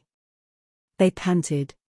lie? They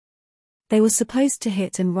panted. They were supposed to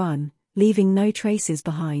hit and run, leaving no traces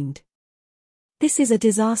behind. This is a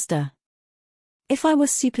disaster. If I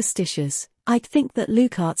was superstitious, I'd think that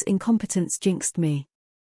Lucart's incompetence jinxed me.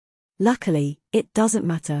 Luckily, it doesn't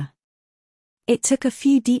matter. It took a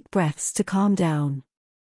few deep breaths to calm down.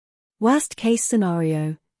 Worst case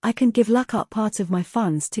scenario, I can give Lockhart part of my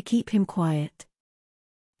funds to keep him quiet.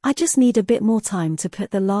 I just need a bit more time to put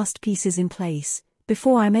the last pieces in place,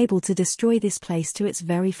 before I'm able to destroy this place to its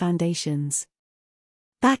very foundations.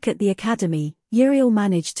 Back at the academy, Uriel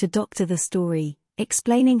managed to doctor the story,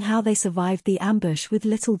 explaining how they survived the ambush with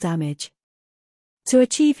little damage. To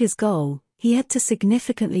achieve his goal, he had to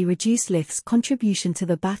significantly reduce Lith's contribution to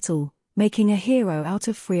the battle, making a hero out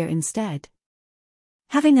of Freya instead.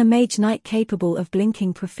 Having a mage knight capable of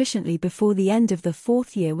blinking proficiently before the end of the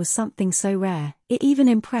 4th year was something so rare, it even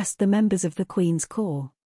impressed the members of the Queen's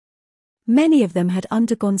Corps. Many of them had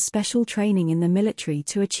undergone special training in the military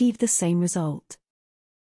to achieve the same result.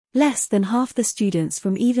 Less than half the students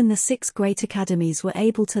from even the 6 great academies were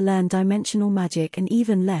able to learn dimensional magic, and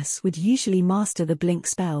even less would usually master the blink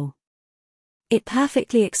spell. It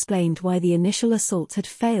perfectly explained why the initial assault had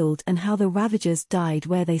failed and how the Ravagers died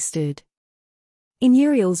where they stood. In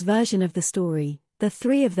Uriel's version of the story, the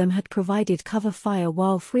 3 of them had provided cover fire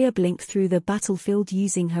while Freya blinked through the battlefield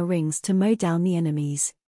using her rings to mow down the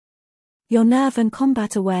enemies. Your nerve and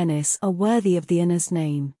combat awareness are worthy of the honor's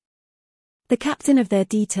name. The captain of their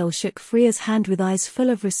detail shook Freya's hand with eyes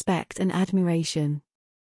full of respect and admiration.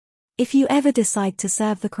 If you ever decide to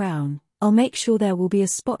serve the crown, I'll make sure there will be a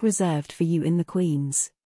spot reserved for you in the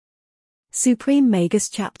Queen's. Supreme Magus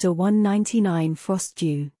Chapter 199 Frost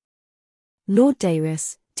Dew. Lord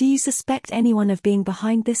Darius, do you suspect anyone of being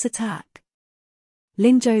behind this attack?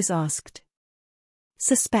 Linjos asked.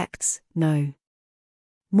 Suspects, no.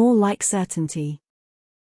 More like certainty.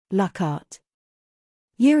 Lockhart.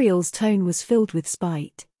 Uriel's tone was filled with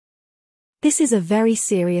spite. This is a very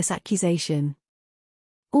serious accusation.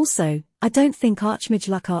 Also, I don't think Archmage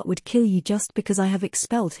Lockhart would kill you just because I have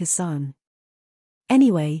expelled his son.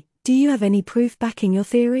 Anyway, do you have any proof backing your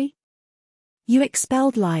theory? You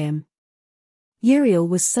expelled Liam. Uriel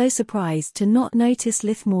was so surprised to not notice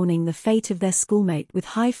Lith mourning the fate of their schoolmate with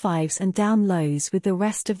high fives and down lows with the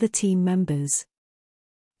rest of the team members.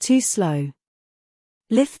 Too slow.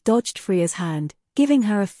 Lith dodged Freya's hand, giving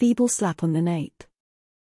her a feeble slap on the nape.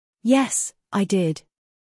 Yes, I did.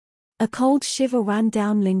 A cold shiver ran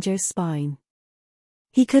down Linjo's spine.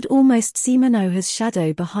 He could almost see Manoha's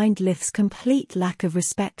shadow behind Lith's complete lack of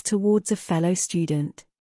respect towards a fellow student.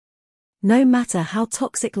 No matter how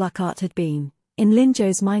toxic Lockhart had been, in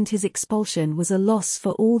Linjo's mind his expulsion was a loss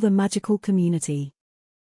for all the magical community.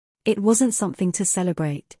 It wasn't something to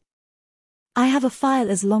celebrate. I have a file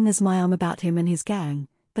as long as my arm about him and his gang,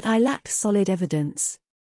 but I lacked solid evidence.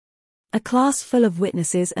 A class full of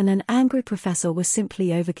witnesses and an angry professor were simply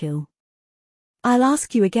overkill. I'll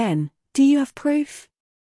ask you again, do you have proof?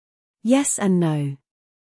 Yes and no.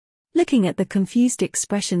 Looking at the confused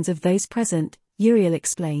expressions of those present, Uriel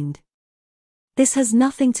explained. This has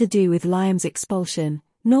nothing to do with Liam's expulsion,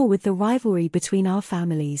 nor with the rivalry between our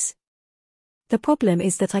families. The problem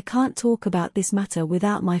is that I can't talk about this matter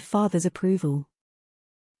without my father's approval.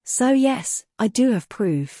 So yes, I do have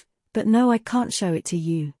proof, but no, I can't show it to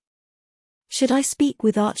you. Should I speak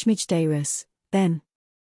with Archmage Darius, then?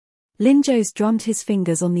 Linjos drummed his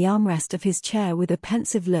fingers on the armrest of his chair with a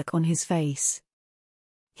pensive look on his face.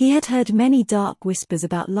 He had heard many dark whispers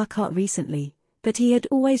about Lockhart recently, but he had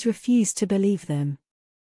always refused to believe them.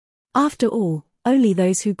 After all, only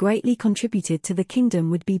those who greatly contributed to the kingdom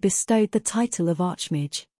would be bestowed the title of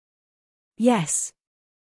Archmage. Yes.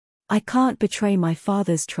 I can't betray my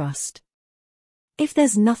father's trust. If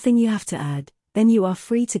there's nothing you have to add, then you are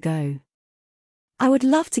free to go. I would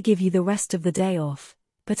love to give you the rest of the day off,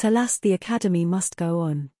 but alas, the academy must go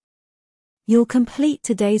on. You'll complete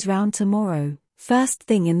today's round tomorrow, first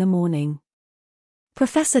thing in the morning.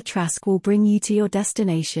 Professor Trask will bring you to your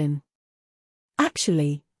destination.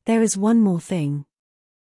 Actually, there is one more thing.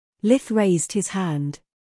 Lith raised his hand.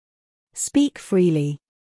 Speak freely.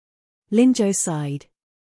 Linjo sighed.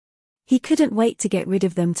 He couldn't wait to get rid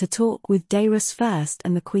of them to talk with Darius first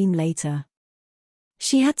and the Queen later.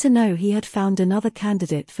 She had to know he had found another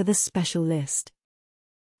candidate for the special list.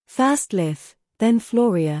 First Lith, then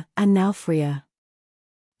Floria, and now Freya.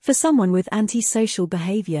 For someone with antisocial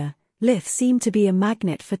behavior, Lith seemed to be a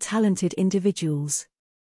magnet for talented individuals.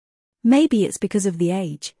 Maybe it's because of the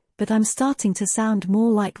age, but I'm starting to sound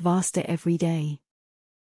more like Vasta every day.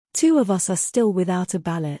 2 of us are still without a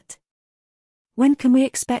ballot. When can we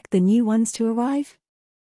expect the new ones to arrive?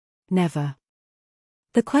 Never.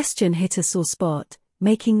 The question hit a sore spot,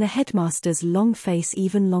 making the headmaster's long face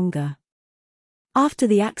even longer. After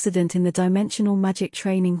the accident in the Dimensional Magic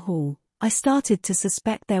Training Hall, I started to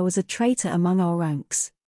suspect there was a traitor among our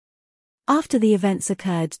ranks. After the events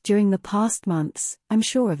occurred during the past months, I'm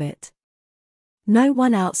sure of it. No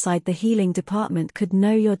one outside the healing department could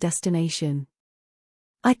know your destination.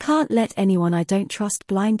 I can't let anyone I don't trust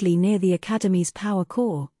blindly near the Academy's power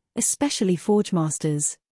core, especially Forge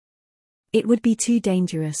Masters. It would be too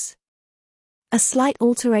dangerous. A slight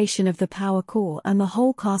alteration of the power core and the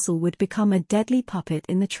whole castle would become a deadly puppet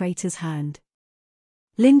in the traitor's hand.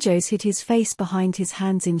 Minze hid his face behind his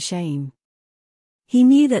hands in shame. He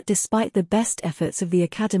knew that despite the best efforts of the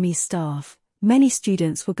Academy staff, many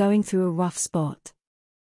students were going through a rough spot.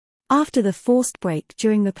 After the forced break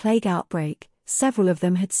during the plague outbreak, several of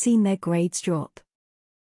them had seen their grades drop.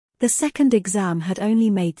 The second exam had only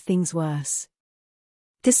made things worse.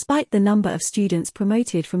 Despite the number of students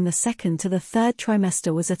promoted from the second to the third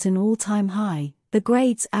trimester was at an all-time high, the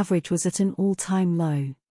grades average was at an all-time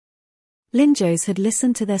low. Minze had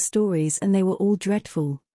listened to their stories and they were all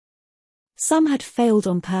dreadful. Some had failed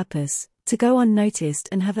on purpose, to go unnoticed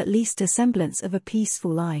and have at least a semblance of a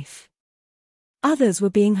peaceful life. Others were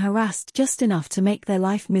being harassed just enough to make their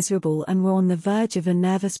life miserable and were on the verge of a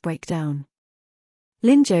nervous breakdown.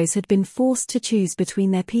 Minze had been forced to choose between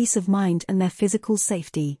their peace of mind and their physical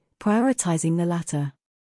safety, prioritizing the latter.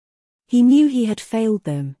 He knew he had failed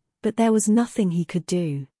them, but there was nothing he could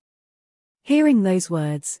do. Hearing those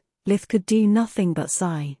words, Lith could do nothing but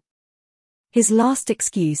sigh. His last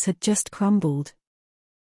excuse had just crumbled.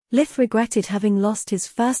 Lith regretted having lost his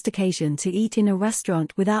first occasion to eat in a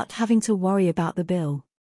restaurant without having to worry about the bill.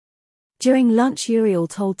 During lunch, Uriel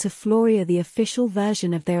told to Floria the official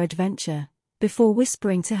version of their adventure, before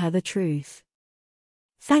whispering to her the truth.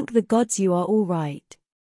 "Thank the gods you are all right.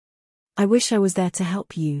 I wish I was there to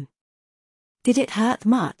help you. Did it hurt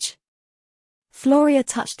much?" Floria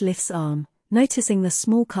touched Lith's arm, noticing the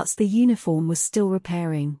small cuts the uniform was still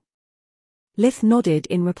repairing. Lith nodded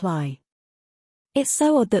in reply. It's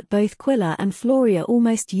so odd that both Quilla and Floria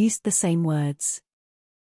almost used the same words.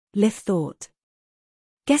 Lith thought.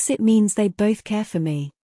 Guess it means they both care for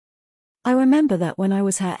me. I remember that when I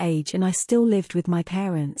was her age and I still lived with my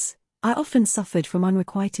parents, I often suffered from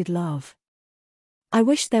unrequited love. I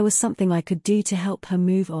wish there was something I could do to help her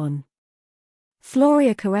move on.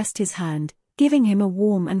 Floria caressed his hand, giving him a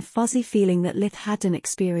warm and fuzzy feeling that Lith hadn't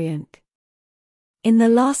experienced. In the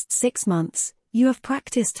last 6 months, you have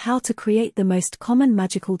practiced how to create the most common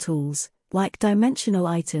magical tools, like dimensional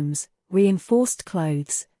items, reinforced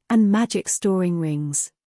clothes, and magic storing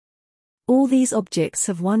rings. All these objects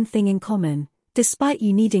have one thing in common: despite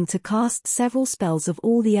you needing to cast several spells of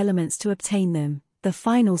all the elements to obtain them, the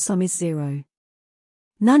final sum is 0.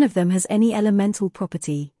 None of them has any elemental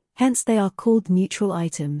property, hence they are called neutral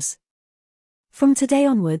items. From today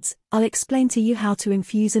onwards, I'll explain to you how to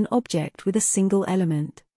infuse an object with a single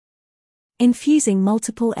element. Infusing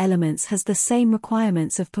multiple elements has the same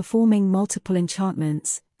requirements of performing multiple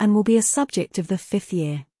enchantments, and will be a subject of the 5th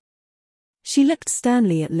year. She looked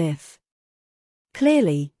sternly at Lith.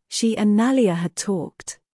 Clearly, she and Nalia had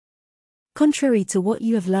talked. Contrary to what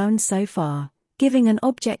you have learned so far, giving an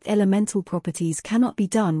object elemental properties cannot be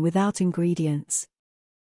done without ingredients.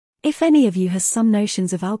 If any of you has some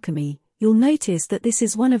notions of alchemy, you'll notice that this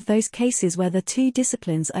is one of those cases where the two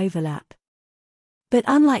disciplines overlap. But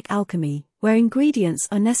unlike alchemy, where ingredients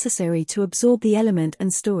are necessary to absorb the element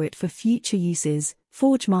and store it for future uses,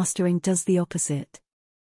 forge mastering does the opposite.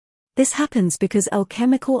 This happens because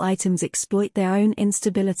alchemical items exploit their own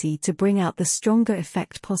instability to bring out the stronger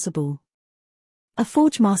effect possible. A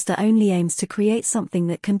forge master only aims to create something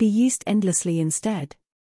that can be used endlessly instead.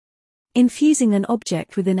 Infusing an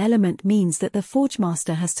object with an element means that the forge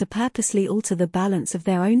master has to purposely alter the balance of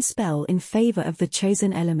their own spell in favor of the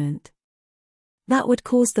chosen element. That would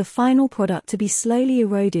cause the final product to be slowly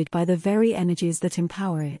eroded by the very energies that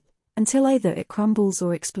empower it, until either it crumbles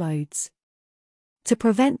or explodes. To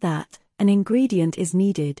prevent that, an ingredient is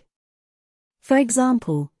needed. For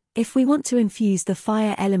example, if we want to infuse the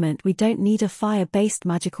fire element, we don't need a fire-based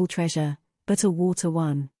magical treasure, but a water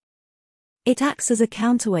one. It acts as a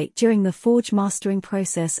counterweight during the forge mastering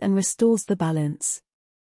process and restores the balance.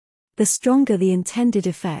 The stronger the intended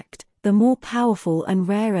effect, the more powerful and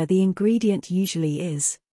rarer the ingredient usually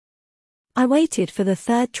is. I waited for the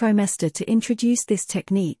 3rd trimester to introduce this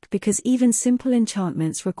technique because even simple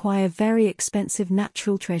enchantments require very expensive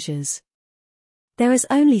natural treasures. There is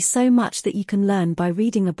only so much that you can learn by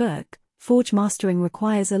reading a book. Forge mastering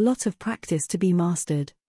requires a lot of practice to be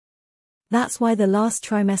mastered. That's why the last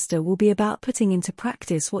trimester will be about putting into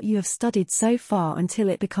practice what you have studied so far until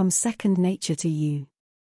it becomes second nature to you.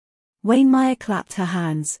 Wainmeier clapped her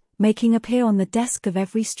hands, making appear on the desk of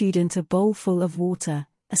every student a bowl full of water,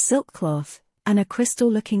 a silk cloth, and a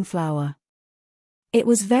crystal-looking flower. It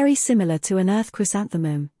was very similar to an earth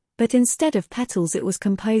chrysanthemum, but instead of petals it was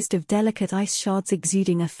composed of delicate ice shards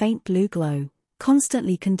exuding a faint blue glow,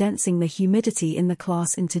 constantly condensing the humidity in the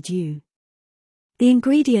class into dew. The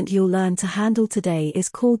ingredient you'll learn to handle today is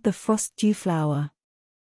called the frost dew flower.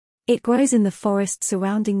 It grows in the forest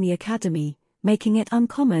surrounding the academy, making it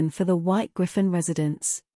uncommon for the White Griffin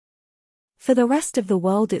residents. For the rest of the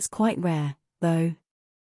world it's quite rare, though.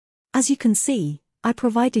 As you can see, I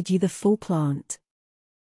provided you the full plant.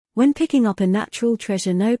 When picking up a natural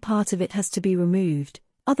treasure, no part of it has to be removed,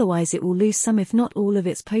 otherwise it will lose some if not all of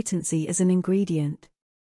its potency as an ingredient.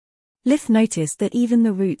 Lith noticed that even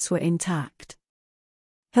the roots were intact.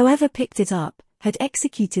 Whoever picked it up had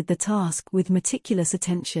executed the task with meticulous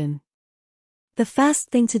attention. The first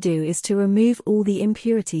thing to do is to remove all the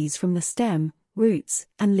impurities from the stem, roots,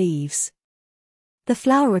 and leaves. The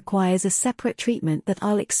flower requires a separate treatment that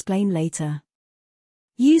I'll explain later.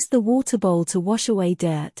 Use the water bowl to wash away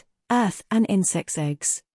dirt, earth, and insects'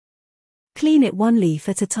 eggs. Clean it one leaf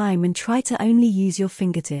at a time and try to only use your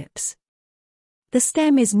fingertips. The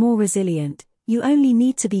stem is more resilient, you only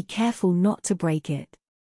need to be careful not to break it.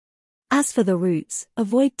 As for the roots,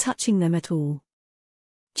 avoid touching them at all.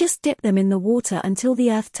 Just dip them in the water until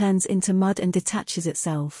the earth turns into mud and detaches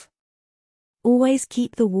itself. Always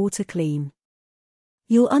keep the water clean.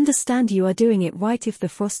 You'll understand you are doing it right if the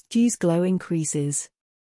frost dew's glow increases.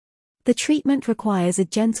 The treatment requires a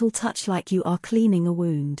gentle touch like you are cleaning a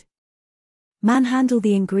wound. Manhandle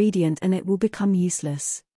the ingredient and it will become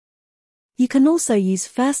useless. You can also use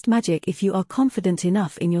first magic if you are confident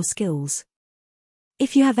enough in your skills.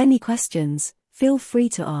 If you have any questions, feel free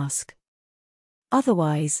to ask.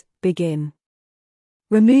 Otherwise, begin.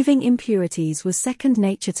 Removing impurities was second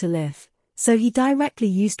nature to Lith, so he directly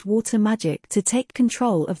used water magic to take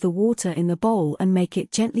control of the water in the bowl and make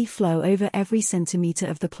it gently flow over every centimeter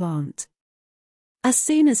of the plant. As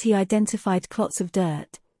soon as he identified clots of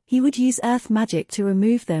dirt, he would use earth magic to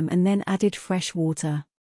remove them and then added fresh water.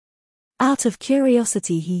 Out of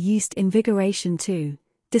curiosity he used invigoration too,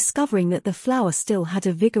 discovering that the flower still had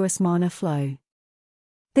a vigorous mana flow.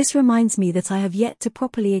 This reminds me that I have yet to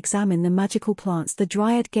properly examine the magical plants the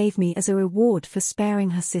Dryad gave me as a reward for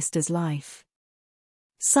sparing her sister's life.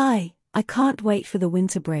 Sigh, I can't wait for the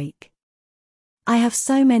winter break. I have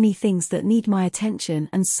so many things that need my attention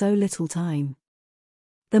and so little time.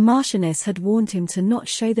 The Marchioness had warned him to not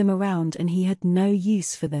show them around and he had no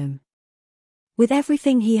use for them. With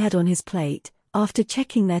everything he had on his plate, after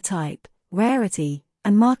checking their type, rarity,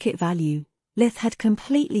 and market value, Lith had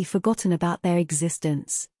completely forgotten about their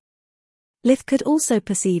existence. Lith could also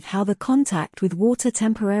perceive how the contact with water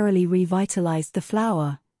temporarily revitalized the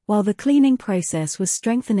flower, while the cleaning process was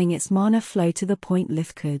strengthening its mana flow to the point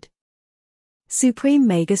Lith could. Supreme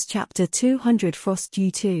Magus Chapter 200 Frost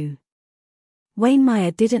Dew 2.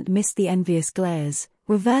 Wainmaya didn't miss the envious glares,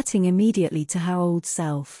 reverting immediately to her old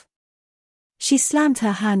self. She slammed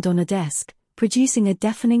her hand on a desk, producing a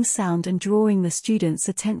deafening sound and drawing the students'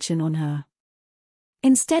 attention on her.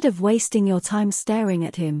 Instead of wasting your time staring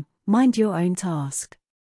at him, mind your own task.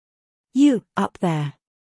 You, up there.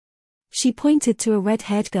 She pointed to a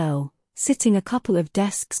red-haired girl, sitting a couple of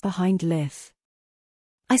desks behind Lith.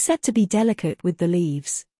 I said to be delicate with the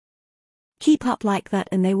leaves. Keep up like that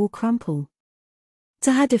and they will crumple.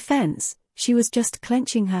 To her defense, she was just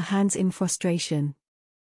clenching her hands in frustration.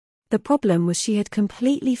 The problem was she had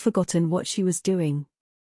completely forgotten what she was doing.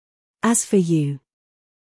 As for you.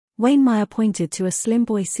 Wainmaya pointed to a slim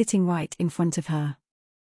boy sitting right in front of her.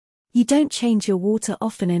 You don't change your water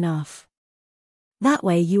often enough. That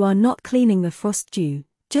way you are not cleaning the frost dew,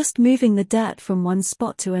 just moving the dirt from one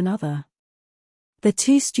spot to another. The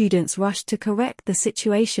two students rushed to correct the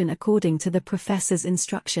situation according to the professor's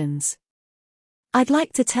instructions. I'd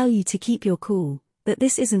like to tell you to keep your cool, that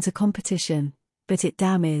this isn't a competition, but it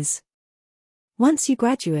damn is. Once you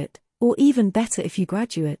graduate, or even better if you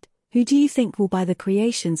graduate, who do you think will buy the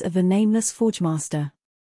creations of a nameless forgemaster?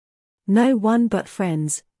 No one but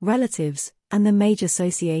friends, relatives, and the Mage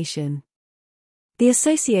Association. The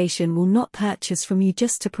association will not purchase from you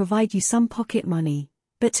just to provide you some pocket money,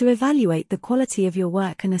 but to evaluate the quality of your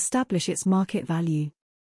work and establish its market value.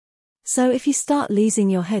 So if you start losing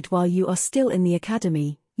your head while you are still in the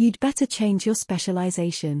academy, you'd better change your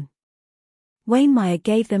specialization. Wainmaya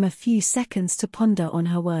gave them a few seconds to ponder on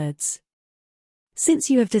her words. Since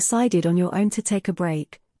you have decided on your own to take a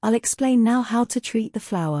break, I'll explain now how to treat the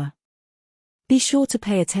flower. Be sure to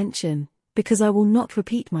pay attention, because I will not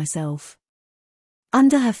repeat myself.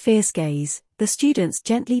 Under her fierce gaze, the students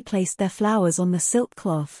gently placed their flowers on the silk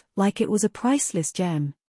cloth, like it was a priceless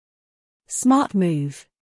gem. Smart move.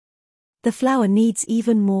 The flower needs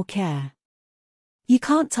even more care. You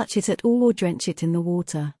can't touch it at all or drench it in the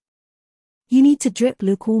water. You need to drip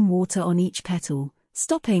lukewarm water on each petal,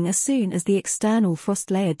 stopping as soon as the external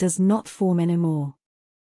frost layer does not form anymore.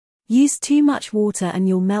 Use too much water and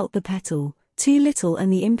you'll melt the petal, too little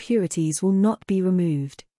and the impurities will not be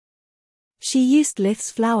removed. She used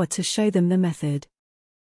Lith's flower to show them the method.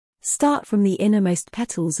 Start from the innermost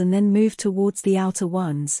petals and then move towards the outer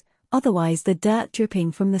ones, otherwise the dirt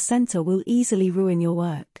dripping from the center will easily ruin your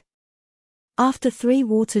work. After 3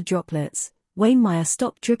 water droplets, Wainmeier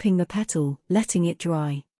stopped dripping the petal, letting it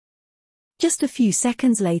dry. Just a few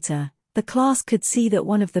seconds later, the class could see that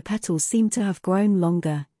one of the petals seemed to have grown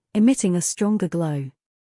longer, emitting a stronger glow.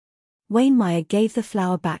 Wainmeier gave the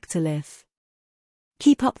flower back to Lith.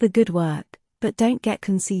 Keep up the good work, but don't get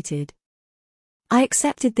conceited. I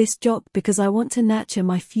accepted this job because I want to nurture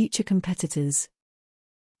my future competitors.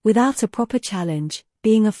 Without a proper challenge,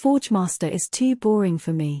 being a forge master is too boring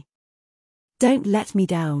for me. Don't let me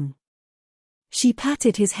down. She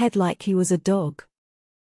patted his head like he was a dog.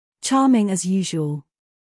 Charming as usual.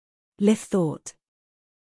 Lith thought.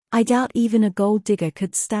 I doubt even a gold digger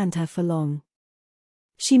could stand her for long.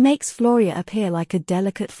 She makes Floria appear like a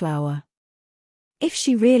delicate flower. If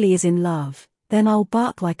she really is in love, then I'll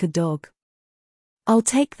bark like a dog. I'll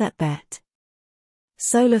take that bet.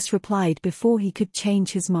 Solus replied before he could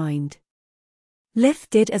change his mind. Lith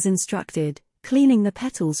did as instructed, cleaning the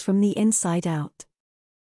petals from the inside out.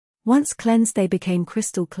 Once cleansed they became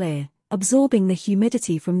crystal clear, absorbing the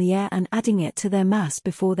humidity from the air and adding it to their mass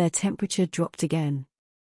before their temperature dropped again.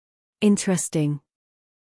 Interesting.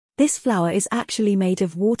 This flower is actually made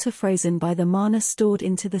of water frozen by the mana stored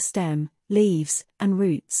into the stem, leaves, and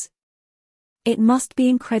roots. It must be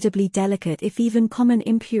incredibly delicate if even common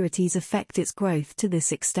impurities affect its growth to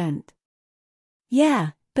this extent.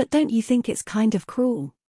 Yeah, but don't you think it's kind of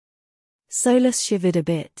cruel? Solus shivered a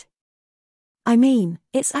bit. I mean,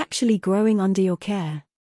 it's actually growing under your care.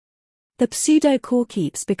 The pseudo-core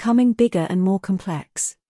keeps becoming bigger and more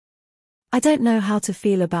complex. I don't know how to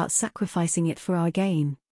feel about sacrificing it for our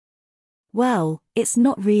gain. Well, it's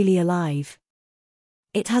not really alive.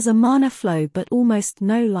 It has a mana flow but almost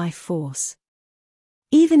no life force.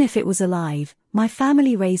 Even if it was alive, my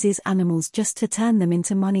family raises animals just to turn them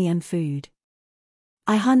into money and food.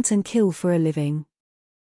 I hunt and kill for a living.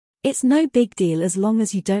 It's no big deal as long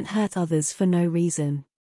as you don't hurt others for no reason.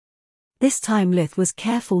 This time Lith was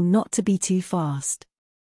careful not to be too fast.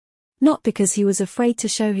 Not because he was afraid to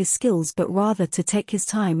show his skills but rather to take his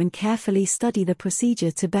time and carefully study the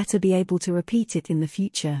procedure to better be able to repeat it in the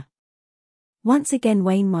future. Once again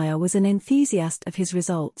Wainmeier was an enthusiast of his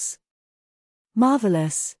results.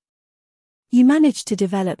 Marvelous. You managed to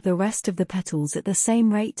develop the rest of the petals at the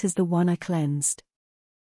same rate as the one I cleansed.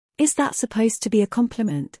 Is that supposed to be a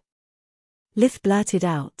compliment? Lith blurted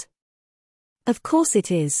out. Of course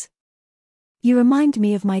it is. You remind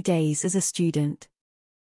me of my days as a student.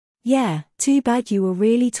 Yeah, too bad you were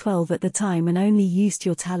really 12 at the time and only used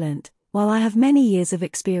your talent, while I have many years of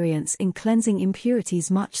experience in cleansing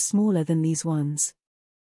impurities much smaller than these ones.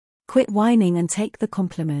 Quit whining and take the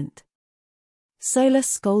compliment. Solus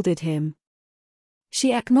scolded him.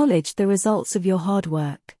 She acknowledged the results of your hard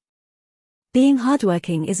work. Being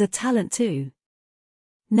hardworking is a talent too.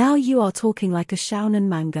 Now you are talking like a shounen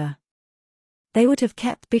manga. They would have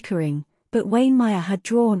kept bickering, but Wainmeier had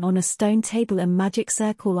drawn on a stone table a magic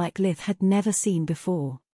circle like Lith had never seen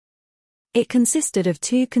before. It consisted of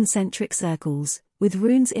 2 concentric circles, with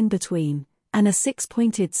runes in between, and a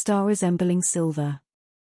 6-pointed star resembling silver.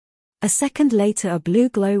 A second later a blue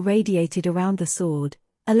glow radiated around the sword,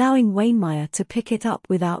 allowing Wainmeier to pick it up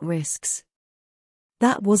without risks.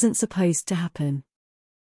 That wasn't supposed to happen.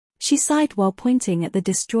 She sighed while pointing at the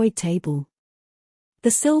destroyed table.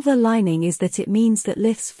 The silver lining is that it means that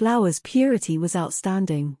Lith's flower's purity was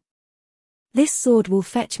outstanding. This sword will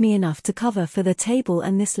fetch me enough to cover for the table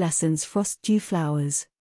and this lesson's frost-dew flowers.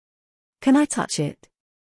 Can I touch it?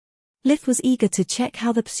 Lith was eager to check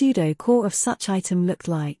how the pseudo-core of such item looked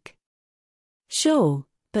like. Sure,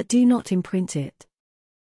 but do not imprint it.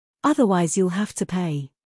 Otherwise you'll have to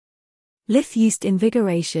pay. Lith used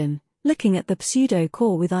invigoration, looking at the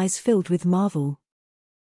pseudo-core with eyes filled with marvel.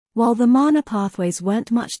 While the mana pathways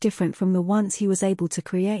weren't much different from the ones he was able to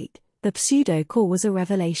create, the pseudo-core was a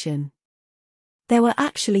revelation. There were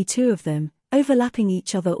actually 2 of them, overlapping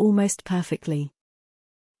each other almost perfectly.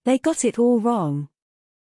 They got it all wrong.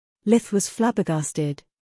 Lith was flabbergasted.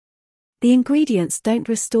 The ingredients don't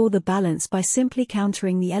restore the balance by simply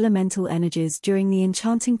countering the elemental energies during the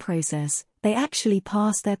enchanting process, they actually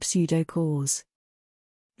pass their pseudo-cores.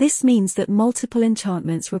 This means that multiple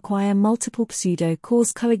enchantments require multiple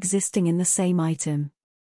pseudo-cores coexisting in the same item.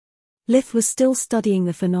 Lith was still studying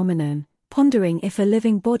the phenomenon, pondering if a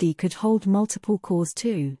living body could hold multiple cores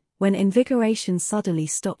too, when invigoration suddenly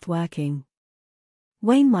stopped working.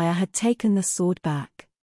 Wainmeyer had taken the sword back.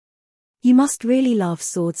 You must really love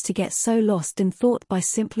swords to get so lost in thought by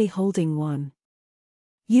simply holding one.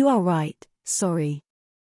 You are right, sorry.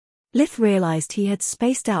 Lith realized he had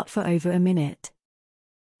spaced out for over a minute.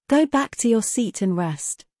 Go back to your seat and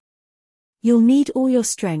rest. You'll need all your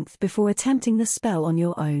strength before attempting the spell on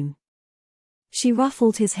your own. She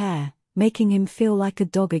ruffled his hair, making him feel like a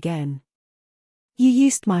dog again. You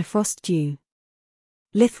used my frost dew.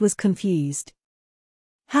 Lith was confused.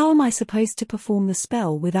 How am I supposed to perform the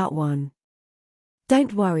spell without one?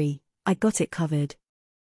 Don't worry, I got it covered.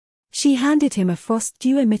 She handed him a frost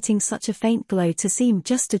dew emitting such a faint glow to seem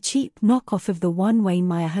just a cheap knockoff of the one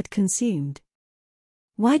Wainmeyer had consumed.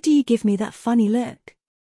 Why do you give me that funny look?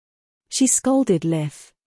 She scolded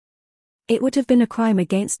Lith. It would have been a crime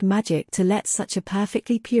against magic to let such a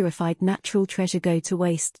perfectly purified natural treasure go to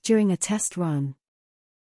waste during a test run.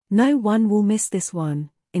 No one will miss this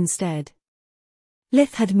one, instead.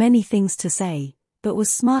 Lith had many things to say, but was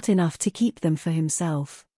smart enough to keep them for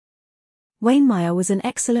himself. Wainmeyer was an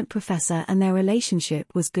excellent professor and their relationship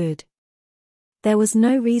was good. There was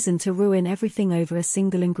no reason to ruin everything over a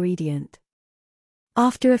single ingredient.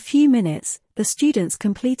 After a few minutes, the students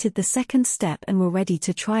completed the second step and were ready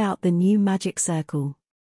to try out the new magic circle.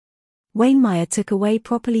 Wainmeyer took away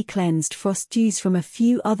properly cleansed frost dews from a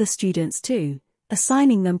few other students too,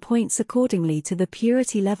 assigning them points accordingly to the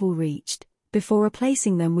purity level reached, before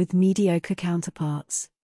replacing them with mediocre counterparts.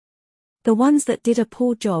 The ones that did a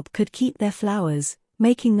poor job could keep their flowers,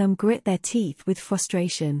 making them grit their teeth with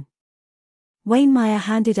frustration. Wainmeyer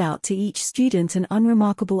handed out to each student an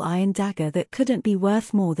unremarkable iron dagger that couldn't be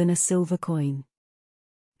worth more than a silver coin.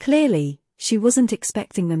 Clearly, she wasn't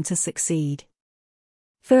expecting them to succeed.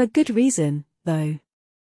 For a good reason, though.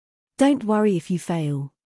 Don't worry if you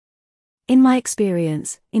fail. In my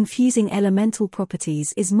experience, infusing elemental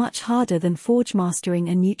properties is much harder than forge mastering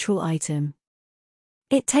a neutral item.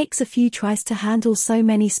 It takes a few tries to handle so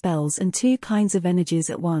many spells and two kinds of energies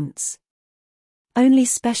at once. Only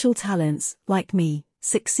special talents, like me,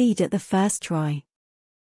 succeed at the first try.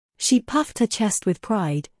 She puffed her chest with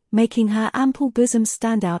pride, making her ample bosom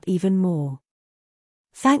stand out even more.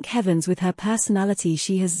 Thank heavens with her personality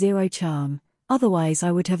she has zero charm, otherwise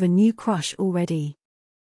I would have a new crush already.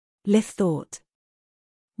 Lith thought.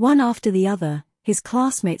 One after the other, his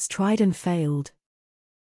classmates tried and failed.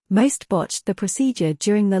 Most botched the procedure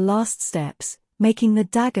during the last steps, making the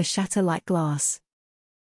dagger shatter like glass.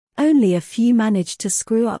 Only a few managed to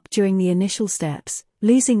screw up during the initial steps,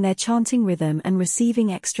 losing their chanting rhythm and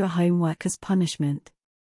receiving extra homework as punishment.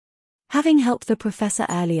 Having helped the professor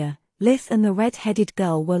earlier, Lith and the red-headed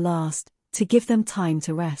girl were last, to give them time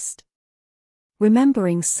to rest.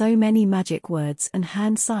 Remembering so many magic words and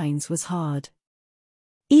hand signs was hard.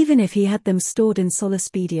 Even if he had them stored in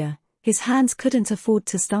Solispedia, his hands couldn't afford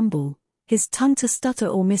to stumble, his tongue to stutter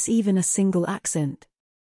or miss even a single accent.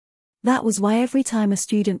 That was why every time a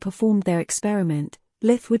student performed their experiment,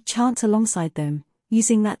 Lith would chant alongside them,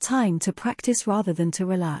 using that time to practice rather than to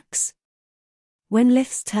relax. When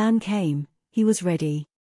Lith's turn came, he was ready.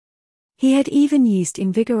 He had even used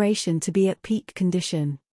invigoration to be at peak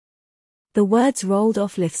condition. The words rolled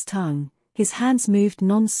off Lith's tongue, his hands moved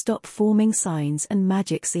non-stop forming signs and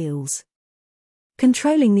magic seals.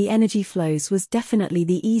 Controlling the energy flows was definitely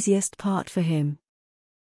the easiest part for him.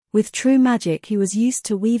 With true magic he was used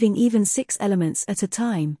to weaving even 6 elements at a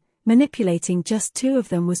time, manipulating just 2 of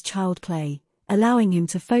them was child play, allowing him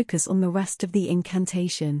to focus on the rest of the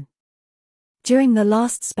incantation. During the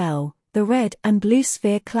last spell, the red and blue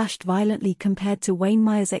sphere clashed violently compared to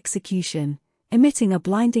Wainmeyer's execution, emitting a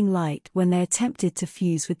blinding light when they attempted to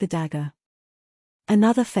fuse with the dagger.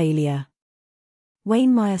 Another failure.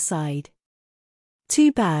 Wainmeyer sighed.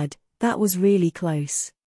 Too bad, that was really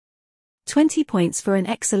close. 20 points for an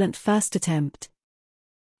excellent first attempt.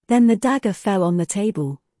 Then the dagger fell on the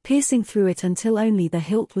table, piercing through it until only the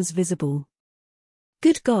hilt was visible.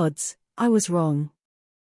 Good gods, I was wrong.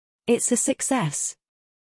 It's a success.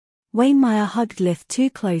 Wainmeyer hugged Lith too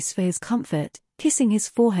close for his comfort, kissing his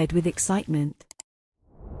forehead with excitement.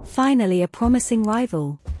 Finally a promising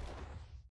rival.